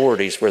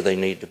priorities where they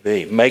need to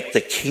be. Make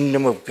the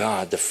kingdom of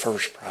God the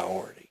first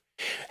priority.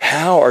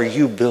 How are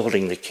you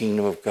building the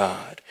kingdom of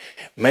God?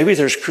 Maybe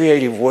there's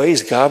creative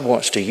ways God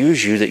wants to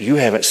use you that you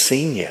haven't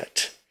seen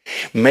yet.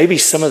 Maybe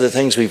some of the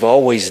things we've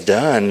always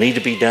done need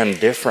to be done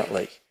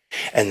differently.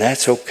 And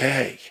that's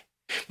okay.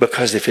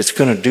 Because if it's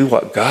going to do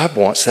what God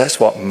wants, that's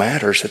what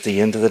matters at the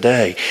end of the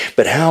day.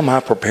 But how am I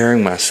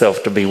preparing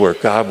myself to be where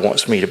God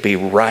wants me to be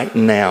right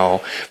now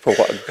for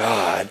what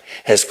God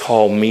has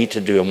called me to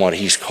do and what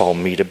he's called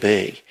me to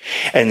be?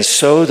 And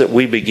so that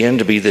we begin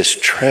to be this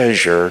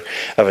treasure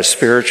of a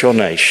spiritual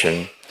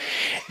nation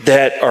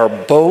that are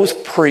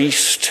both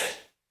priests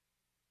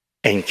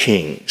and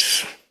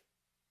kings.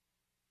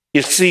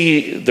 You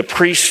see, the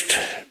priest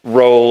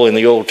role in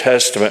the Old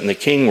Testament and the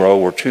king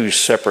role were two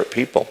separate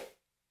people.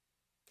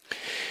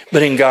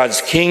 But in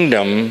God's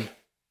kingdom,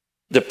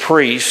 the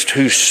priests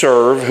who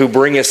serve, who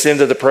bring us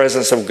into the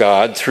presence of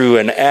God through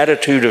an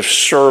attitude of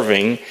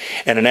serving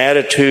and an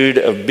attitude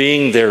of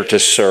being there to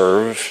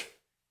serve,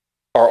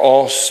 are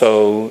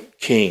also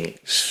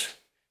kings,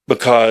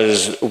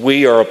 because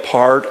we are a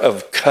part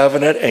of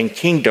covenant and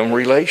kingdom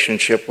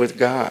relationship with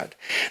God.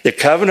 The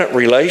covenant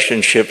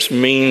relationships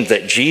mean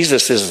that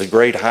Jesus is the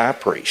great high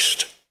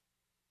priest,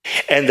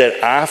 and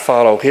that I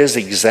follow his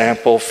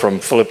example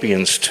from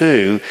Philippians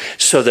 2,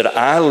 so that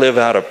I live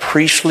out a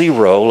priestly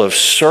role of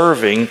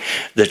serving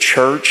the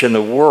church and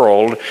the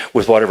world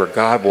with whatever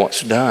God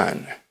wants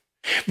done.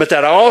 But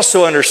that I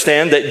also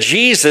understand that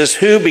Jesus,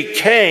 who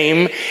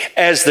became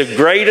as the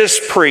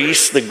greatest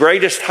priest, the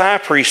greatest high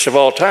priest of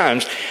all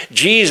times,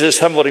 Jesus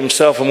humbled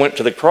himself and went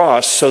to the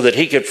cross so that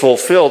he could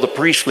fulfill the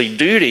priestly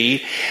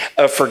duty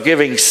of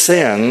forgiving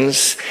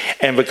sins.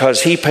 And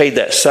because he paid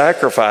that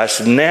sacrifice,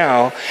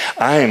 now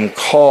I am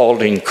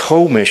called in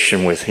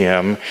commission with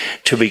him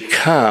to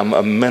become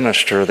a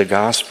minister of the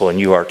gospel,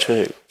 and you are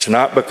too. It's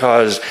not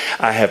because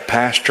I have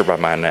pastor by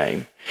my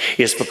name.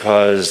 It's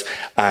because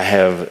I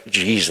have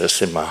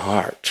Jesus in my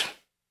heart.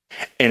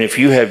 And if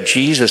you have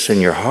Jesus in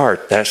your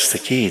heart, that's the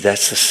key.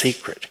 That's the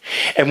secret.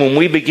 And when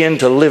we begin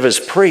to live as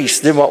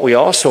priests, then what we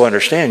also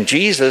understand,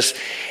 Jesus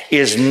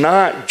is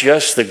not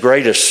just the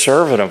greatest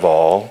servant of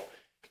all,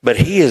 but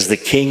he is the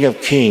King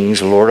of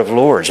Kings, Lord of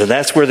Lords. And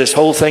that's where this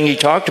whole thing he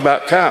talked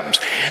about comes.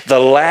 The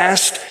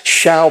last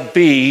shall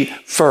be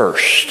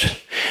first.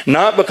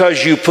 Not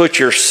because you put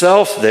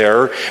yourself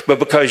there, but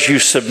because you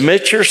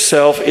submit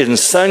yourself in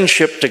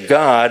sonship to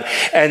God,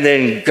 and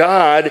then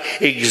God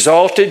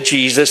exalted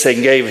Jesus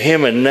and gave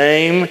him a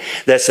name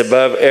that's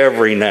above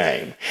every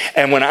name.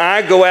 And when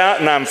I go out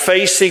and I'm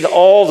facing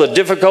all the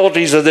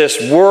difficulties of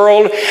this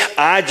world,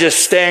 I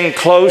just stand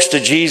close to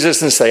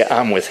Jesus and say,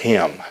 I'm with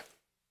him.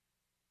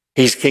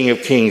 He's King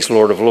of Kings,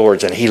 Lord of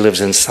Lords, and he lives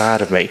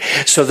inside of me.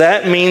 So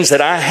that means that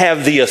I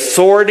have the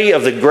authority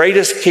of the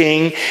greatest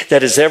king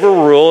that has ever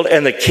ruled,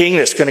 and the king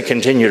that's going to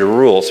continue to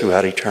rule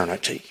throughout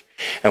eternity.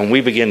 And when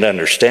we begin to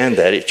understand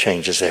that, it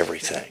changes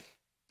everything.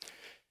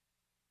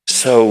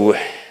 So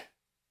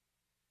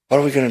what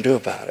are we going to do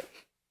about it?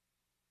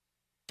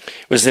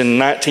 It was in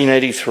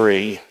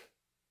 1983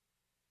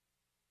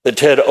 that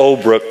Ted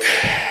Olbrook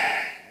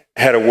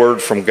had a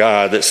word from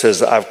God that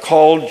says, I've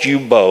called you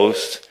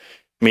both,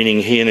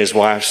 meaning he and his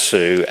wife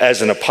Sue,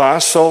 as an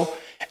apostle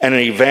and an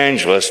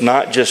evangelist,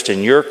 not just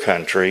in your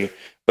country,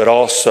 but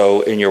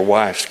also in your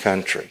wife's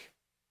country.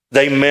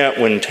 They met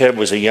when Ted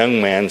was a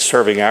young man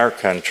serving our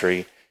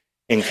country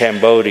in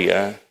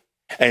Cambodia.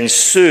 And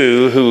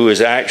Sue, who is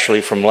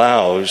actually from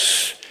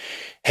Laos,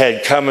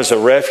 had come as a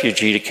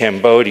refugee to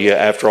Cambodia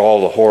after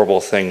all the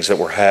horrible things that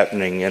were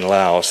happening in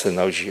Laos in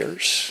those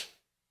years.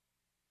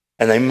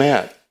 And they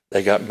met.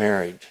 They got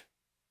married.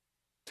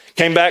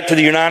 Came back to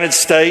the United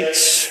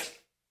States.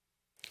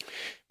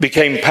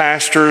 Became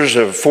pastors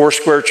of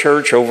Foursquare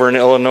Church over in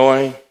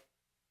Illinois.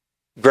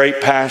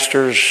 Great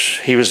pastors.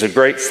 He was a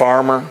great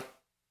farmer.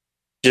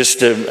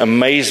 Just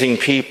amazing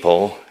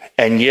people.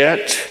 And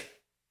yet,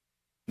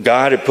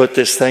 God had put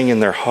this thing in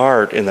their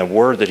heart in the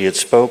word that he had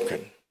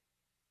spoken.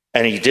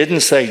 And he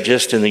didn't say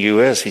just in the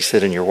U.S., he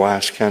said in your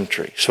wife's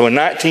country. So in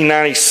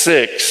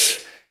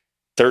 1996,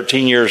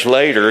 13 years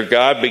later,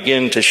 God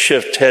began to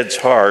shift Ted's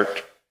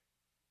heart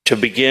to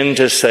begin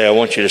to say, I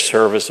want you to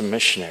serve as a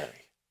missionary.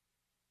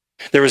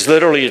 There was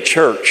literally a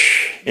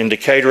church in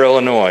Decatur,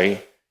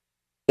 Illinois,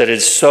 that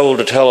had sold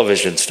a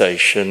television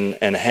station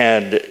and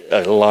had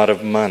a lot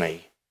of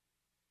money.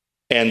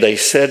 And they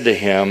said to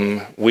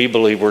him, we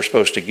believe we're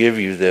supposed to give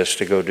you this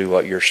to go do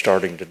what you're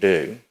starting to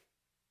do.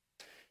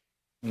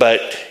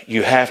 But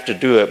you have to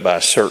do it by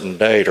a certain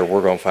date or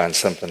we're going to find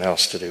something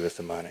else to do with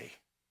the money.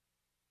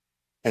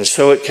 And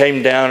so it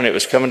came down and it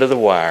was coming to the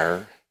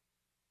wire.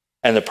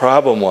 And the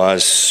problem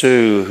was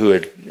Sue, who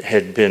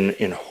had been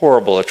in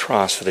horrible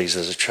atrocities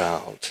as a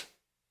child,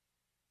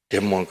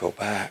 didn't want to go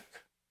back.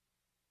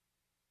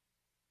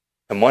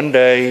 And one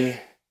day,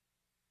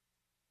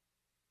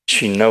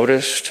 she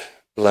noticed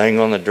laying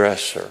on the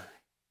dresser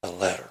a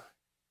letter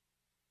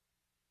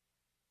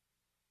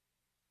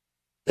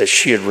that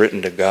she had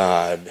written to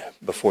God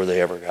before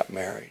they ever got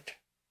married.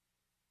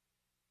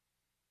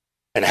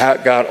 And how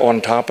it got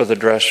on top of the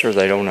dresser,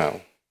 they don't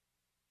know.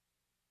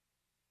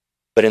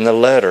 But in the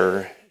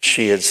letter,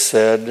 she had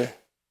said,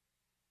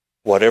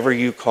 whatever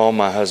you call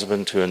my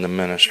husband to in the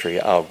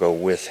ministry, I'll go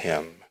with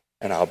him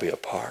and I'll be a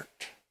part.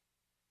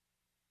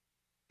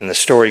 And the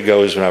story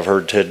goes, when I've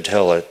heard Ted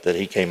tell it, that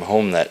he came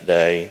home that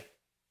day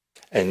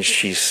and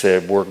she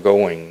said, we're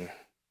going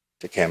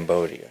to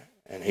Cambodia.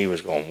 And he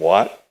was going,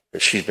 what?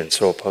 But she's been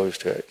so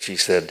opposed to it. She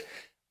said,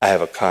 I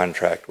have a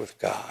contract with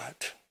God.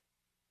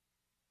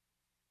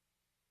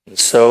 And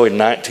so in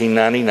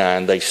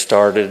 1999, they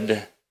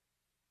started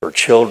for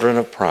Children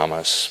of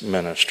Promise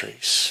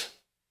Ministries.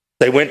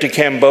 They went to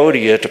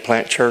Cambodia to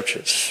plant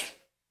churches.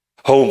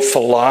 Whole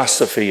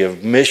philosophy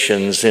of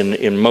missions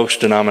in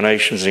most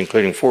denominations,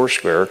 including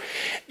Foursquare,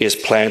 is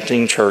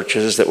planting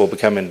churches that will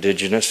become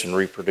indigenous and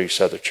reproduce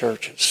other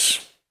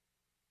churches.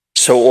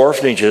 So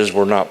orphanages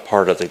were not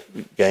part of the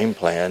game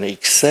plan,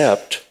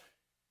 except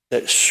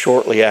that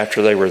shortly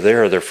after they were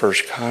there, their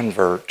first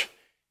convert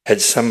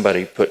had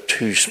somebody put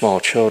 2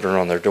 small children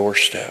on their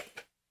doorstep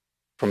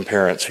from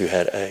parents who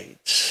had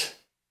AIDS.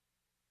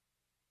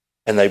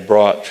 And they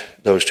brought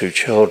those 2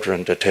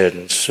 children to Ted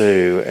and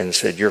Sue and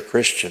said, "You're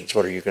Christians.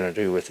 What are you going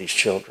to do with these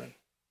children?"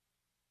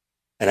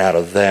 And out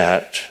of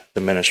that,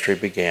 the ministry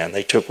began.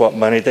 They took what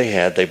money they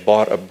had. They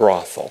bought a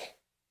brothel,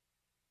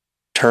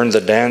 turned the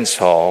dance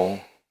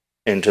hall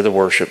into the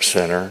worship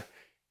center,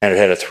 and it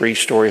had a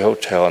 3-story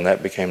hotel, and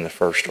that became the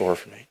first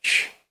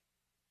orphanage.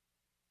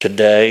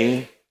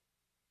 Today,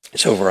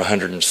 it's over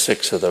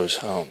 106 of those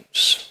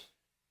homes.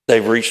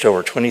 They've reached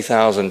over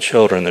 20,000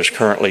 children. There's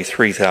currently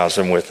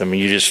 3,000 with them.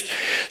 You just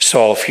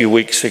saw a few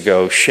weeks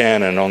ago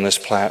Shannon on this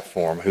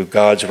platform, who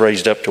God's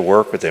raised up to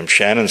work with them.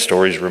 Shannon's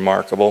story is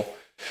remarkable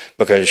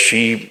because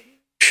she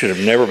should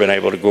have never been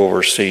able to go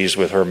overseas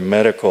with her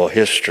medical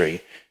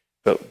history.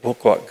 But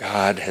look what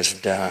God has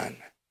done.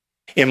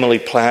 Emily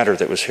Platter,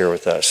 that was here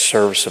with us,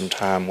 served some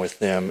time with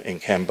them in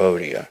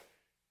Cambodia.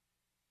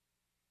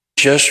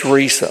 Just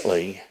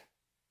recently,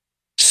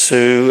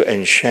 Sue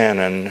and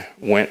Shannon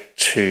went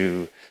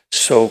to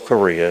Seoul,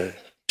 Korea,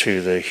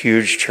 to the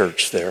huge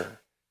church there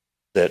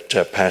that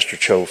Pastor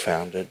Cho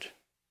founded.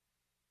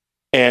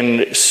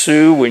 And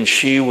Sue, when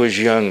she was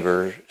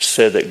younger,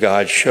 said that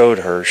God showed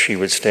her she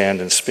would stand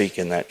and speak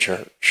in that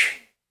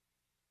church.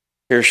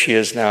 Here she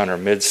is now in her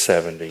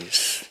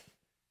mid-70s.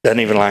 Doesn't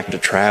even like to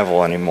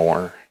travel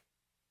anymore.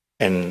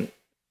 And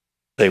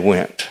they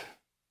went.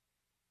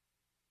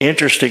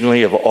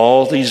 Interestingly, of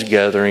all these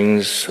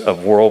gatherings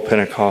of World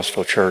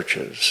Pentecostal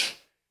churches,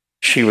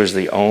 she was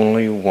the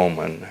only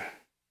woman.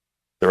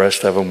 The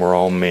rest of them were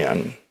all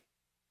men.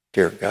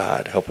 Dear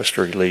God, help us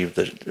to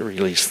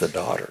release the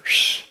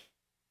daughters.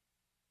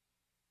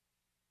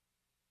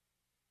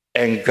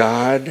 And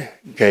God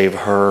gave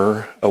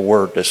her a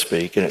word to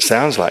speak, and it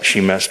sounds like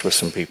she messed with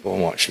some people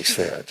in what she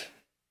said.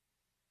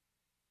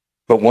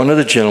 But one of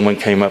the gentlemen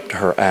came up to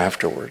her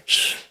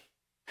afterwards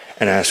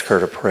and asked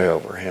her to pray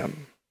over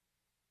him.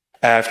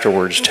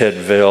 Afterwards, Ted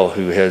Vale,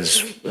 who heads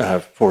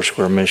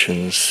Foursquare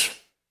Missions,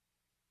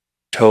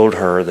 told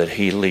her that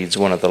he leads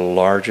one of the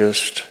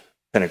largest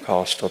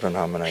Pentecostal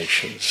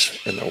denominations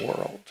in the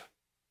world.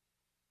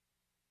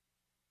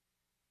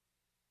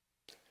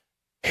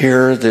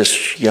 Here,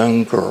 this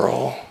young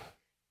girl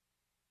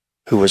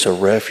who was a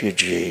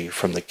refugee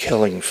from the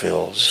killing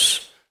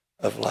fields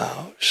of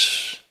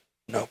Laos,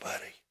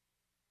 nobody.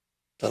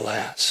 The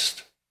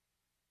last.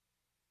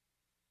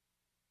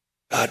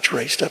 God's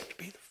raised up to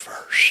be the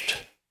first.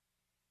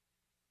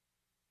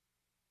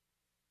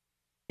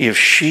 If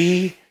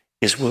she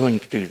is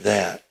willing to do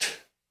that,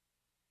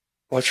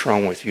 what's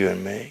wrong with you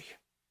and me?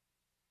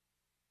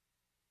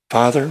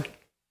 Father,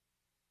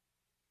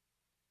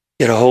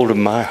 get a hold of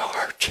my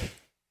heart.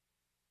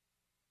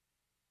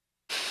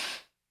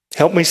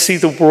 Help me see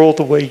the world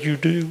the way you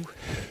do.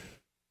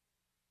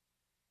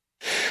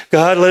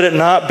 God, let it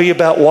not be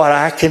about what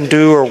I can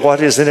do or what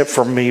is in it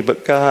for me,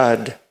 but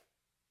God,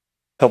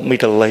 help me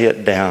to lay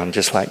it down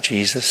just like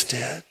Jesus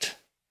did.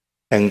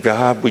 And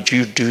God, would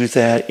you do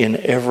that in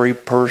every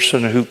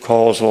person who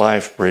calls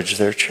LifeBridge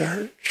their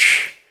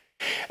church?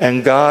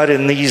 And God,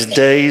 in these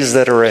days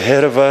that are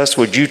ahead of us,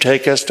 would you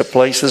take us to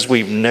places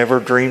we've never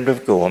dreamed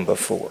of going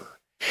before?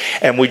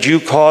 And would you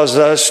cause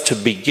us to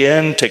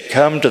begin to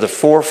come to the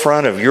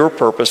forefront of your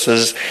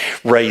purposes,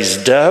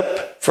 raised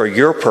up for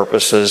your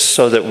purposes,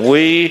 so that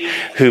we,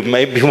 who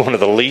may be one of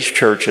the least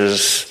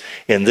churches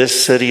in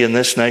this city, in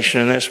this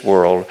nation, in this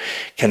world,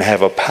 can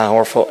have a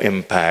powerful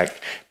impact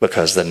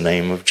because the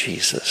name of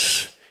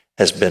Jesus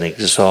has been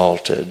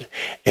exalted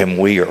and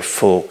we are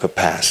full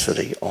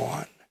capacity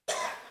on.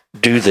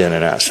 Do then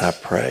in us, I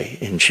pray,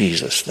 in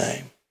Jesus'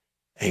 name.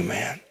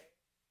 Amen.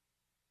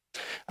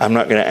 I'm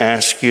not going to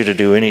ask you to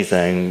do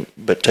anything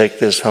but take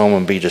this home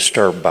and be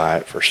disturbed by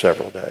it for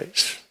several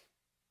days.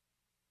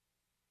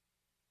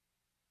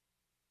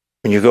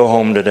 When you go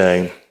home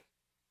today,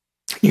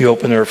 you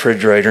open the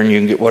refrigerator and you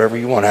can get whatever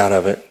you want out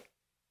of it.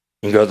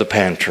 You can go to the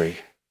pantry.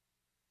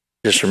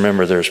 Just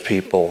remember there's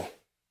people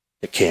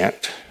that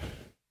can't.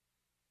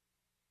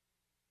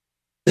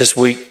 This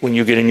week, when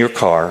you get in your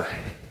car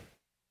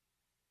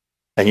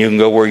and you can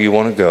go where you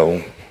want to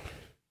go,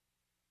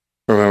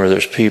 remember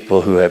there's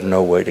people who have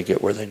no way to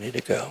get where they need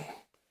to go.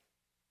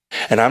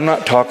 And I'm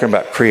not talking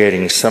about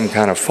creating some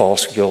kind of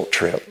false guilt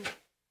trip.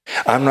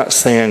 I'm not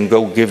saying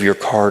go give your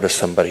car to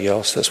somebody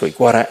else this week.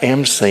 What I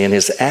am saying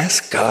is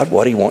ask God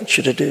what he wants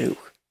you to do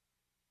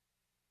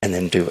and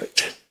then do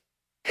it.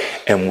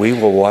 And we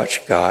will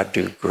watch God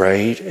do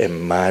great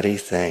and mighty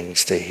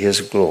things to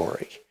his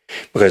glory.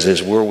 Because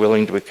as we're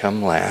willing to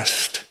become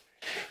last,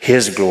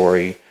 his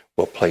glory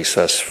will place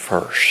us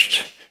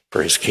first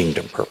for his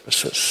kingdom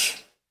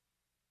purposes.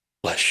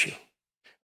 Bless you.